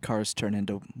 Cars turn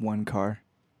into one car.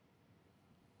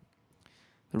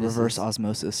 The This reverse is-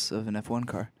 osmosis of an F1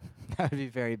 car. That would be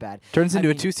very bad. Turns I into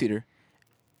a mean- 2-seater.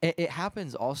 It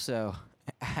happens also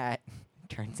at...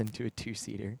 Turns into a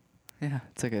 2-seater. Yeah,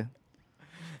 it's like a...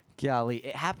 Golly.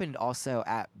 It happened also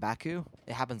at Baku.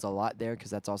 It happens a lot there because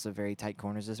that's also very tight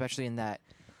corners, especially in that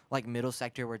like middle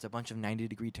sector where it's a bunch of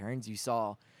 90-degree turns. You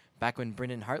saw back when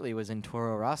Brendan Hartley was in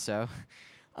Toro Rosso,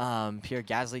 Pierre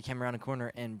Gasly came around a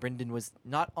corner and Brendan was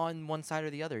not on one side or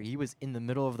the other. He was in the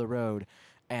middle of the road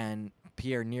and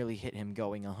Pierre nearly hit him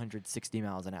going 160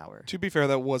 miles an hour. To be fair,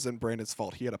 that wasn't Brandon's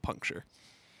fault. He had a puncture.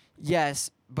 Yes,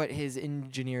 but his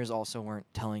engineers also weren't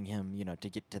telling him, to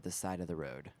get to the side of the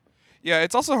road. Yeah,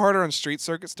 it's also harder on street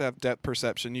circuits to have depth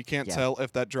perception. You can't Yeah. tell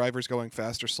if that driver's going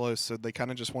fast or slow, so they kind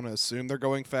of just want to assume they're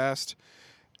going fast,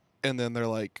 and then they're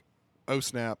like, oh,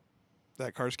 snap,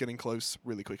 that car's getting close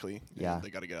really quickly. and Yeah.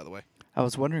 They got to get out of the way. I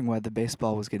was wondering why the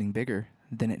baseball was getting bigger.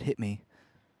 Then it hit me.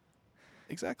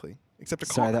 Exactly. Except a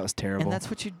car. Sorry, that was terrible. And that's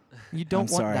what you don't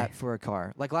want sorry. that for a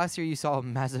car. Like last year, you saw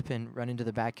Mazepin run into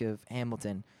the back of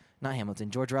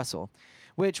George Russell,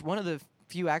 which one of the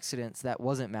few accidents that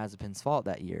wasn't Mazepin's fault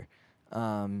that year.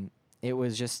 It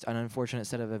was just an unfortunate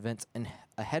set of events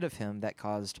ahead of him that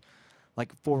caused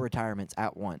like 4 retirements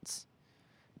at once.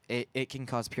 It can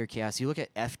cause pure chaos. You look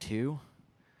at F2.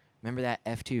 Remember that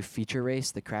F2 feature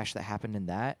race, the crash that happened in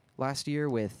that last year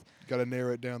with... Got to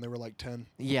narrow it down. They were like 10.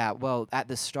 Yeah, well, at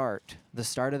the start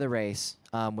of the race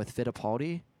with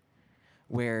Fittipaldi,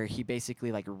 where he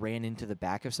basically like ran into the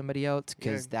back of somebody else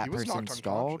because Yeah, that he was person knocked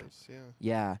stalled. unconscious,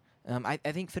 Yeah. Yeah,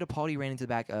 I think Fittipaldi ran into the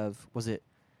back of, was it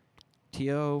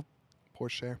Tio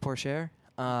Porsche.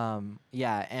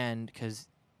 Yeah, and because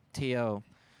Tio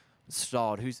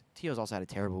stalled. Tio's also had a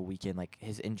terrible weekend. Like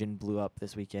his engine blew up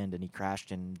this weekend, and he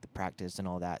crashed in the practice and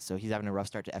all that. So he's having a rough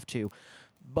start to F2.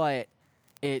 But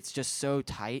it's just so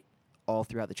tight all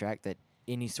throughout the track that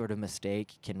any sort of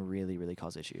mistake can really, really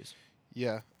cause issues.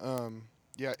 Yeah.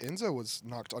 Enzo was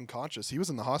knocked unconscious. He was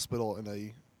in the hospital in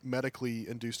a medically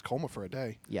induced coma for a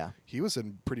day. Yeah. He was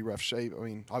in pretty rough shape. I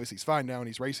mean, obviously he's fine now and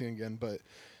he's racing again, but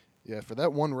yeah, for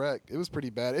that one wreck, it was pretty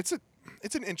bad. It's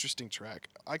an interesting track.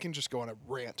 I can just go on a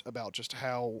rant about just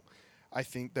how I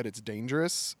think that it's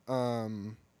dangerous.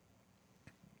 Why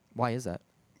is that?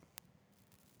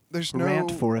 There's no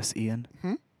Rant for us, Ian.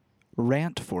 Hmm?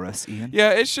 rant for us, Ian.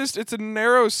 Yeah, it's a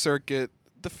narrow circuit.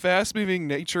 The fast-moving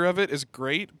nature of it is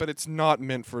great, but it's not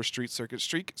meant for a street circuit.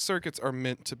 Street circuits are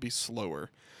meant to be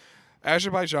slower.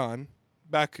 Azerbaijan,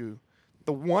 Baku,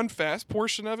 the one fast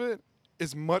portion of it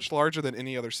is much larger than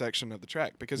any other section of the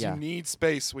track because you need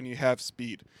space when you have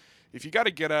speed. If you got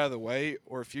to get out of the way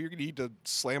or if you need to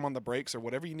slam on the brakes or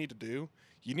whatever you need to do,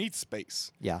 you need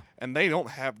space. Yeah. And they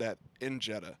don't have that in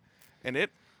Jeddah. And I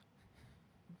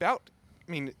don't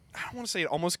want to say it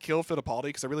almost killed Fittipaldi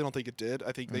because I really don't think it did.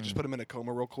 I think they just put him in a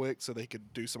coma real quick so they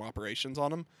could do some operations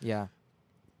on him. Yeah.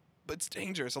 But it's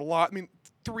dangerous. A lot.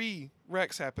 3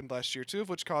 wrecks happened last year, 2 of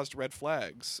which caused red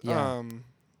flags. Yeah.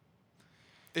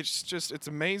 It's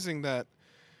amazing that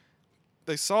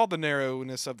they saw the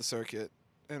narrowness of the circuit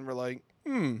and were like,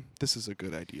 this is a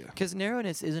good idea. Because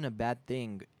narrowness isn't a bad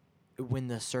thing when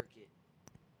the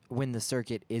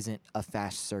circuit isn't a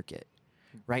fast circuit,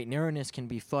 right? Narrowness can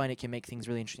be fun. It can make things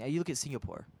really interesting. You look at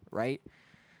Singapore, right?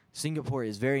 Singapore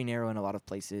is very narrow in a lot of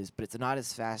places, but it's not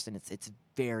as fast, and it's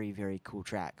very, very cool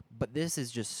track. But this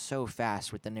is just so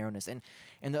fast with the narrowness. And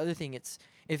the other thing,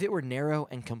 if it were narrow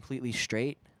and completely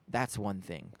straight, that's one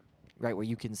thing, right, where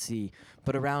you can see.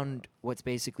 But around what's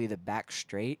basically the back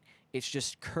straight, it's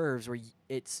just curves where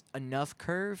it's enough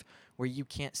curve where you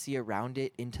can't see around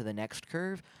it into the next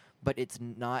curve, but it's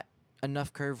not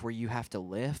enough curve where you have to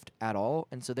lift at all.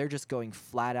 And so they're just going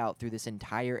flat out through this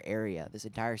entire area, this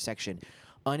entire section,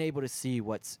 unable to see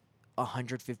what's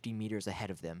 150 meters ahead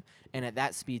of them. And at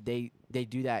that speed, they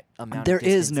do that amount There of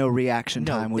distance. is no reaction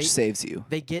time, which saves you.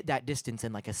 They get that distance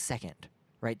in like a second,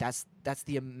 right? That's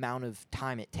the amount of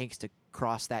time it takes to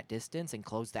cross that distance and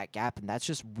close that gap, and that's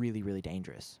just really, really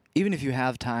dangerous. Even if you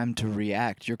have time to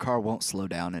react, your car won't slow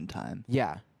down in time.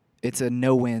 Yeah. It's a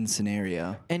no-win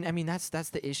scenario. And, that's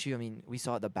the issue. We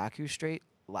saw the Baku Straight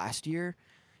last year.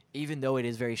 Even though it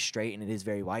is very straight and it is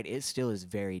very wide, it still is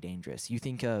very dangerous. You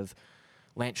think of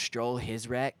Lance Stroll, his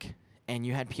wreck, and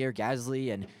you had Pierre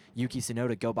Gasly and Yuki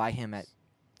Tsunoda go by him at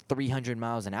 300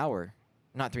 miles an hour.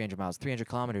 Not 300 miles, 300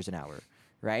 kilometers an hour,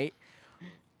 right?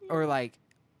 Or like...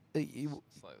 Slightly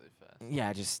fast.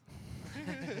 Yeah, just,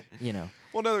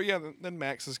 Well, no, yeah, then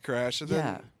Max's crash. And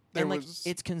then there was...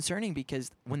 it's concerning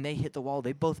because when they hit the wall,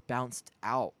 they both bounced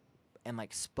out and,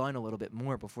 spun a little bit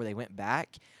more before they went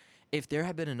back. If there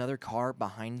had been another car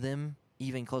behind them,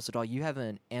 even close at all, you have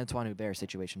an Antoine Hubert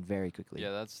situation very quickly.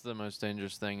 Yeah, that's the most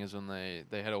dangerous thing is when they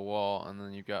hit a wall and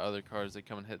then you've got other cars that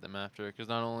come and hit them after. Because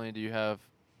not only do you have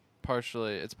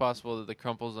it's possible that the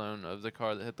crumple zone of the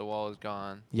car that hit the wall is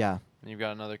gone. Yeah. And you've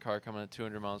got another car coming at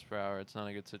 200 miles per hour. It's not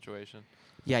a good situation.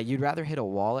 Yeah, you'd rather hit a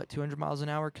wall at 200 miles an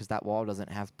hour because that wall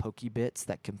doesn't have pokey bits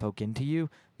that can poke into you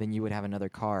than you would have another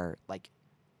car,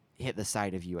 hit the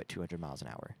side of you at 200 miles an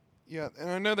hour. Yeah, and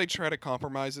I know they try to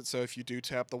compromise it, so if you do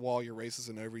tap the wall, your race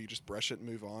isn't over, you just brush it and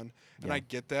move on. And I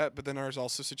get that, but then there's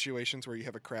also situations where you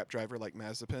have a crap driver like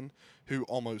Mazepin who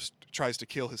almost tries to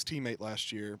kill his teammate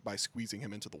last year by squeezing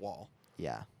him into the wall.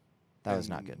 Yeah, that was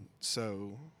not good.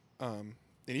 So,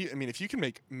 if you can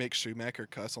make Mick Schumacher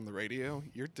cuss on the radio,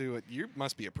 you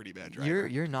must be a pretty bad driver.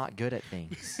 You're not good at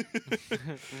things.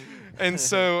 And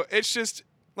so it's just...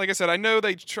 Like I said, I know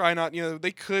they try not,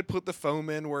 they could put the foam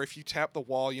in where if you tap the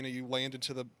wall, you land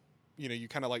into the, you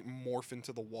kind of morph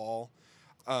into the wall.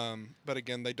 But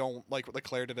again, they don't, like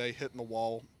Leclerc today, hitting the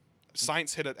wall.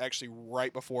 Sainz hit it actually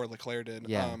right before Leclerc did.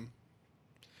 Yeah.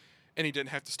 And he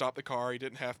didn't have to stop the car. He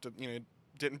didn't have to,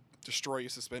 didn't destroy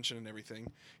his suspension and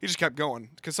everything. He just kept going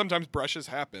because sometimes brushes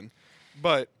happen.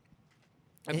 But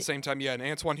at the same time, and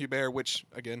Antoine Hubert, which,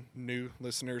 again, new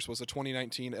listeners, was a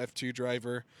 2019 F2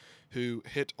 driver who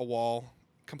hit a wall,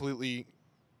 completely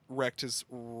wrecked his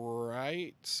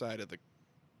left side of the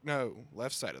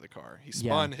car. He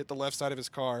spun, hit the left side of his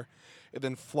car, and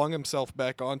then flung himself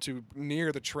back onto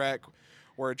near the track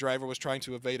where a driver was trying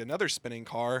to evade another spinning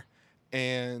car,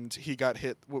 and he got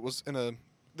hit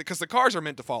because the cars are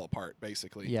meant to fall apart,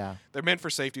 basically. Yeah. They're meant for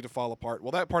safety to fall apart.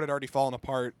 Well, that part had already fallen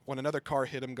apart when another car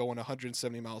hit him going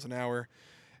 170 miles an hour.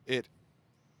 It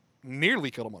nearly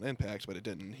killed him on impact, but it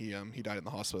didn't. He died in the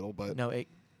hospital. But no, it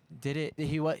did it.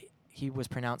 He was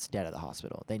pronounced dead at the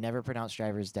hospital. They never pronounced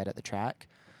drivers dead at the track.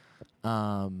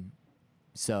 So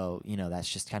that's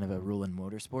just kind of a rule in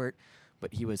motorsport.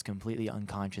 But he was completely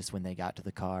unconscious when they got to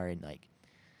the car, and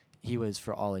he was,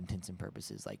 for all intents and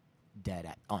purposes,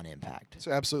 dead on impact. It's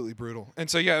absolutely brutal. And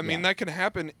so that can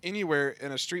happen anywhere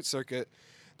in a street circuit.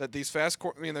 That these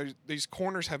these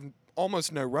corners have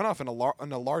almost no runoff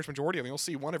in a large majority of them. You'll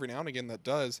see one every now and again that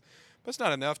does, but it's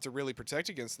not enough to really protect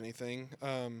against anything.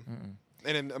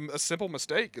 And a simple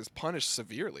mistake is punished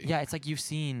severely. Yeah, it's like you've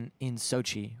seen in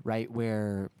Sochi, right,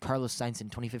 where Carlos Sainz in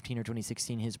 2015 or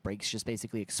 2016, his brakes just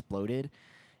basically exploded,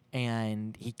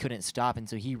 and he couldn't stop, and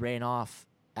so he ran off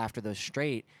after the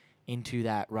straight into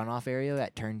that runoff area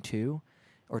at turn 2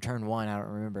 or turn 1, I don't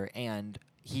remember, and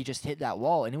he just hit that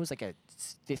wall, and it was like a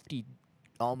 50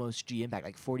 almost G impact,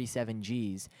 like 47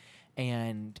 Gs,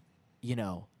 and, you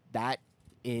know, that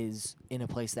is in a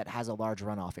place that has a large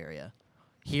runoff area.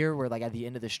 Here, we're like at the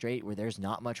end of the straight where there's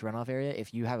not much runoff area.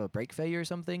 If you have a brake failure or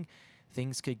something,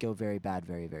 things could go very bad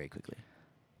very, very quickly.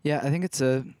 Yeah, I think it's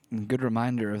a good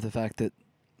reminder of the fact that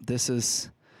these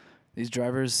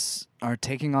drivers are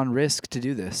taking on risk to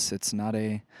do this. It's not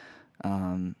a,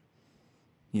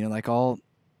 like all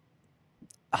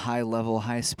high level,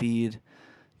 high speed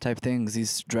type things.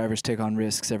 These drivers take on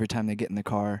risks every time they get in the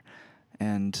car,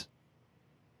 and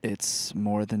it's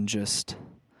more than just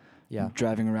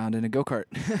driving around in a go-kart.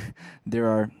 There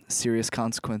are serious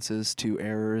consequences to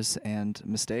errors and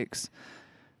mistakes,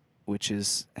 which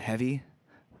is heavy,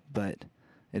 but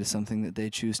it is something that they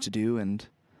choose to do, and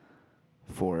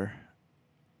for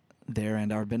their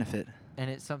and our benefit. And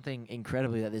it's something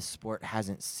incredibly that this sport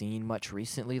hasn't seen much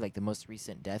recently. Like the most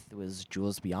recent death was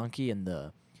Jules Bianchi in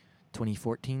the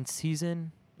 2014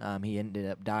 season. He ended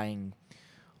up dying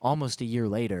almost a year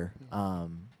later.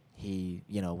 He,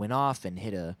 went off and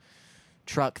hit a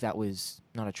truck that was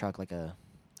not a truck, like a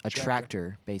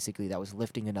tractor, basically, that was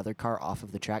lifting another car off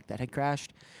of the track that had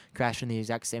crashed in the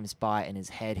exact same spot, and his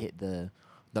head hit the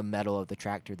metal of the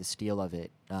tractor, the steel of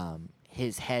it.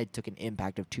 His head took an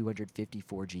impact of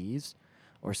 254 Gs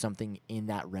or something in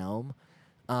that realm.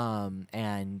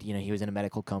 And, he was in a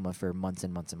medical coma for months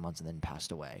and months and months and then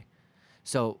passed away.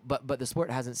 So, but the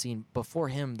sport hasn't seen, before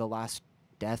him, the last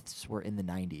deaths were in the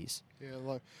 90s.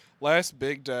 Yeah, last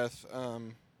big death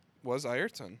was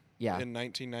Ayrton. Yeah. In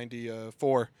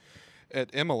 1994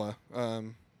 at Imola.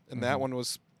 And that one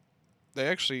was,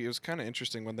 it was kind of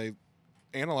interesting when they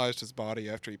analyzed his body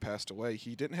after he passed away.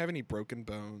 He didn't have any broken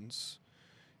bones,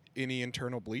 any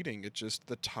internal bleeding. It just,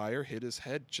 the tire hit his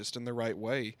head just in the right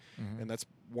way. And that's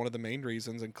one of the main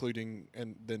reasons, including,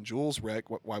 and then Jules' wreck,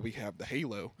 why we have the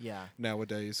halo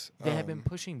nowadays. They have been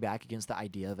pushing back against the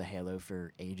idea of a halo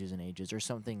for ages and ages or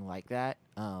something like that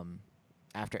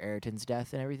after Ayrton's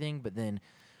death and everything. But then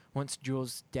once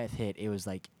Jules' death hit, it was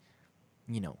like,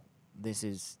 this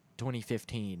is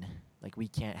 2015. Like, we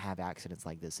can't have accidents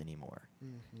like this anymore.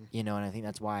 And I think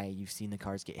that's why you've seen the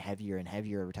cars get heavier and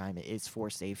heavier over time. It is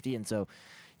for safety. And so,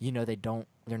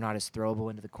 they're not as throwable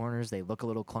into the corners. They look a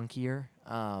little clunkier,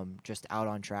 just out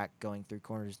on track going through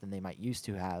corners than they might used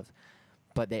to have.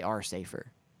 But they are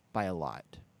safer by a lot.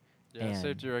 Yeah, and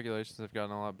safety regulations have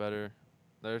gotten a lot better.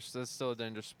 It's still a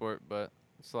dangerous sport, but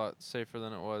it's a lot safer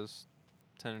than it was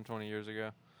 10 or 20 years ago.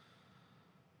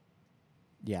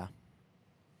 Yeah.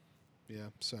 Yeah,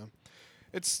 so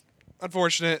it's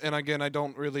unfortunate, and again, I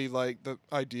don't really like the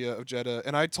idea of Jeddah.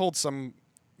 And I told some,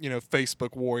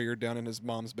 Facebook warrior down in his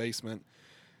mom's basement,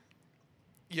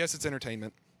 yes, it's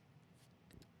entertainment,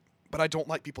 but I don't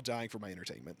like people dying for my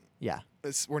entertainment. Yeah.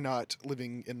 We're not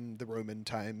living in the Roman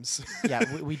times.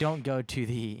 Yeah, we don't go to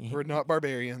the... We're not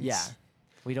barbarians. Yeah.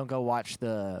 We don't go watch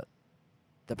the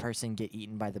person get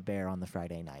eaten by the bear on the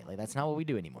Friday night. Like, that's not what we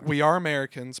do anymore. We are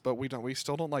Americans, but we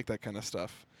still don't like that kind of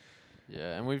stuff.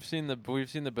 Yeah, and we've seen the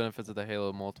benefits of the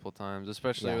Halo multiple times,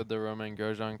 especially with the Romain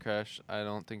Grosjean crash. I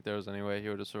don't think there was any way he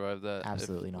would have survived that.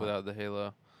 Absolutely not. Without the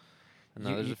Halo. And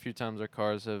there's a few times our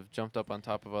cars have jumped up on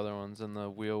top of other ones, and the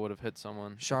wheel would have hit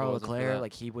someone. Charles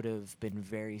Leclerc, he would have been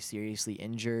very seriously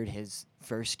injured his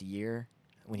first year.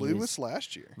 Lewis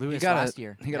last year.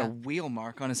 He got a wheel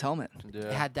mark on his helmet.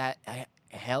 Yeah. Had that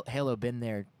Halo been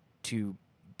there to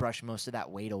brush most of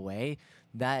that weight away,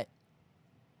 that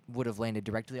would have landed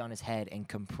directly on his head and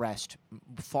compressed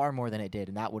far more than it did,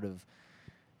 and that would have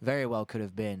very well could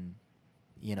have been,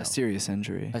 a serious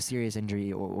injury.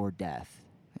 Or death.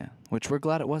 Yeah, which we're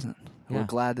glad it wasn't. Yeah. We're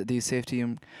glad that these safety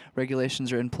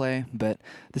regulations are in play, but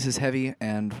this is heavy,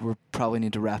 and we probably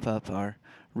need to wrap up our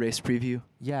race preview.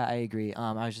 Yeah, I agree.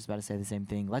 I was just about to say the same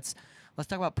thing. Let's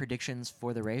talk about predictions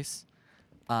for the race.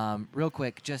 Real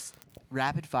quick, just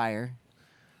rapid fire.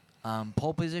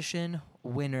 Pole position,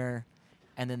 winner,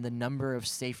 and then the number of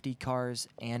safety cars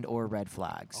and or red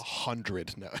flags.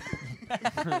 100. No.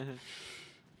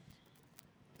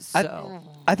 So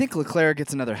I think Leclerc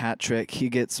gets another hat trick. He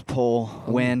gets pole,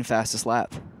 win, fastest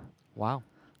lap. Wow.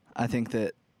 I think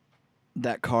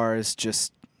that car is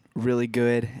just really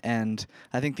good, and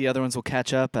I think the other ones will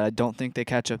catch up, but I don't think they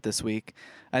catch up this week.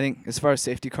 I think as far as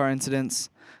safety car incidents,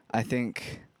 I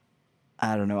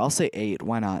don't know, I'll say 8.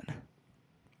 Why not?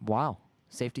 Wow.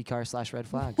 Safety car / red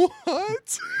flags.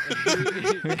 What?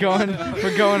 We're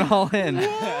going all in.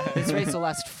 This race will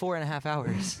last 4.5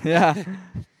 hours. Yeah.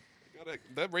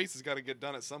 That race has got to get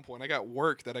done at some point. I got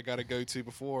work that I got to go to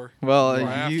before. Well, or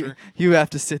after. you have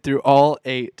to sit through all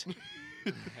 8.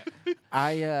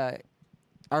 Are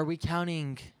we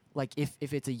counting like if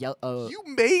it's a yellow? You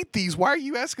made these. Why are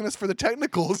you asking us for the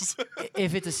technicals?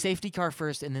 If it's a safety car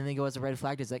first and then they go as a red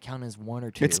flag, does that count as 1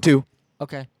 or 2? It's 2.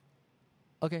 Okay.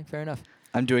 Okay, fair enough.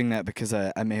 I'm doing that because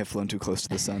I may have flown too close to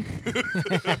the sun.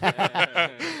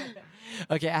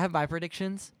 Okay, I have my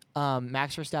predictions.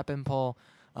 Max Verstappen pole,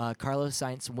 Carlos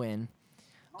Sainz win,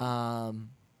 and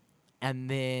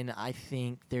then I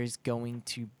think there's going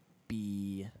to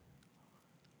be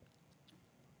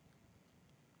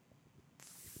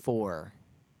 5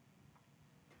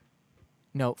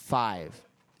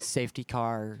 safety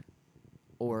car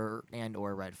or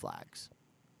red flags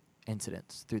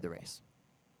incidents through the race.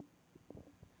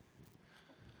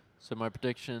 So my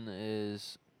prediction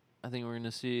is, I think we're going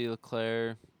to see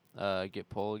Leclerc get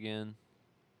pole again.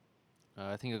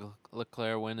 I think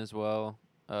Leclerc win as well.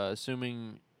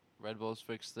 Assuming Red Bulls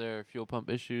fix their fuel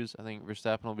pump issues, I think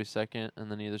Verstappen will be second,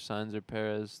 and then either Sainz or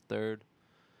Perez third.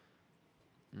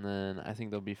 And then I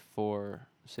think there'll be 4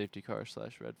 safety car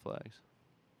 / red flags.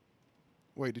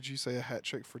 Wait, did you say a hat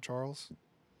trick for Charles?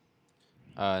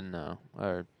 No.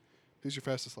 Or Who's your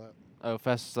fastest lap?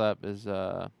 fastest lap is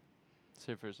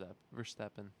say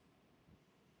Verstappen.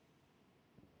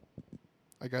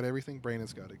 I got everything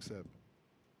Brandon's got except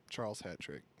Charles' hat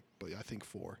trick, but I think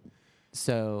 4.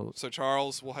 So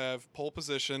Charles will have pole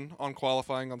position on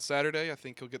qualifying on Saturday. I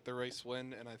think he'll get the race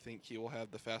win, and I think he will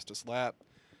have the fastest lap.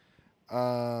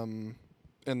 And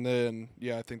then,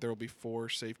 I think there will be 4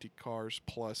 safety cars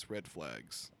plus red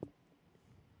flags.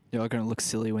 Y'all are going to look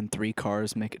silly when 3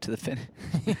 cars make it to the finish.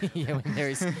 yeah, when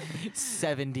there's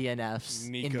 7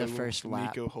 DNFs in the first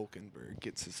lap. Nico Hulkenberg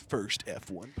gets his first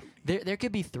F1 podium. There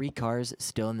could be 3 cars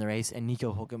still in the race, and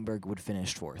Nico Hulkenberg would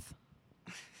finish 4th.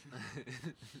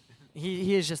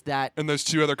 He is just that. And those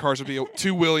 2 other cars would be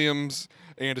 2 Williams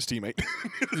and his teammate.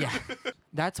 Yeah.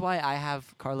 That's why I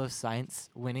have Carlos Sainz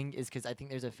winning, is because I think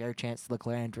there's a fair chance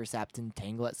Leclerc and Verstappen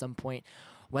tangle at some point.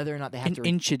 Whether or not they have An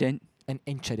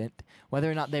incident.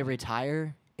 Whether or not they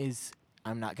retire is,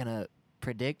 I'm not going to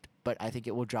predict, but I think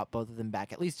it will drop both of them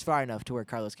back at least far enough to where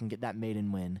Carlos can get that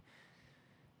maiden win.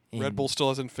 Red Bull still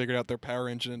hasn't figured out their power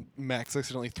engine, and Max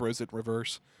accidentally throws it in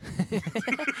reverse.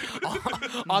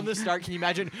 On the start, can you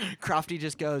imagine Crofty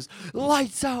just goes,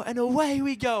 lights out, and away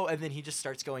we go, and then he just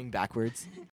starts going backwards.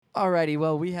 Alrighty,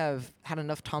 well, we have had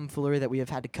enough tomfoolery that we have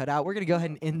had to cut out. We're going to go ahead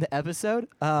and end the episode.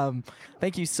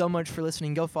 Thank you so much for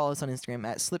listening. Go follow us on Instagram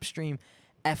at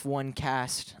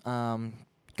SlipstreamF1Cast.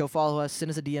 Go follow us.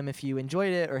 Send us a DM if you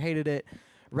enjoyed it or hated it.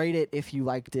 Rate it if you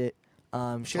liked it.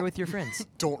 Share with your friends.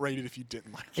 Don't rate it if you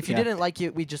didn't like it. If you didn't like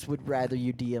it, we just would rather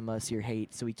you DM us your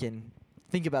hate so we can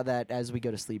think about that as we go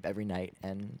to sleep every night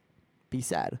and be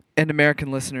sad. And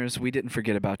American listeners, we didn't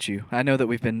forget about you. I know that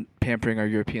we've been pampering our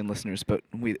European listeners, but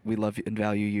we love and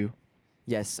value you.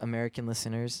 Yes, American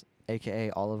listeners,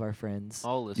 a.k.a. all of our friends.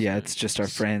 All listeners. Yeah, it's just our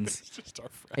friends. It's just our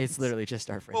friends. It's literally just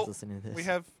our friends Well, listening to this. We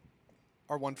have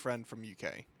our one friend from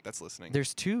UK that's listening.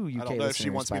 There's 2 UK I don't know if she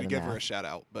listeners wants me by to the give her a math. shout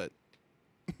out, but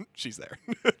she's there.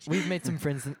 We've made some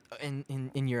friends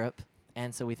in Europe,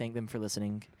 and so we thank them for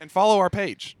listening. And follow our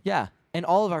page. Yeah, and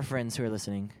all of our friends who are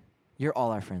listening, you're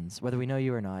all our friends, whether we know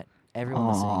you or not. Everyone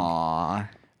listening, Aww.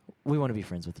 we want to be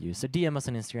friends with you. So DM us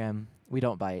on Instagram. We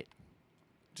don't bite.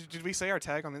 Did we say our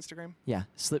tag on Instagram? Yeah,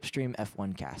 Slipstream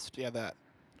F1Cast. Yeah, that.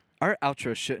 Our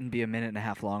outro shouldn't be a minute and a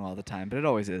half long all the time, but it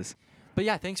always is. But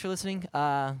yeah, thanks for listening.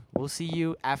 We'll see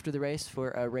you after the race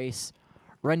for a race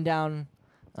rundown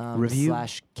Review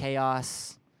 /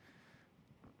 chaos.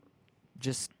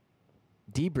 Just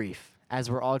debrief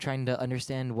as we're all trying to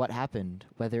understand what happened,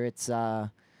 whether it's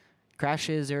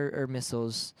crashes or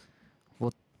missiles.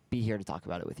 We'll be here to talk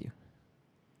about it with you.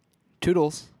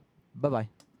 Toodles. Bye-bye.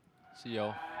 See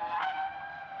y'all.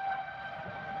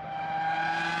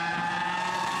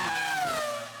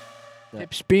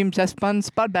 Slipstream test fun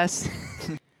spud best.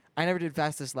 I never did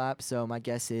fastest lap, so my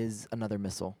guess is another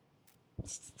missile.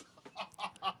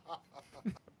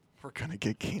 We're going to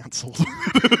get canceled.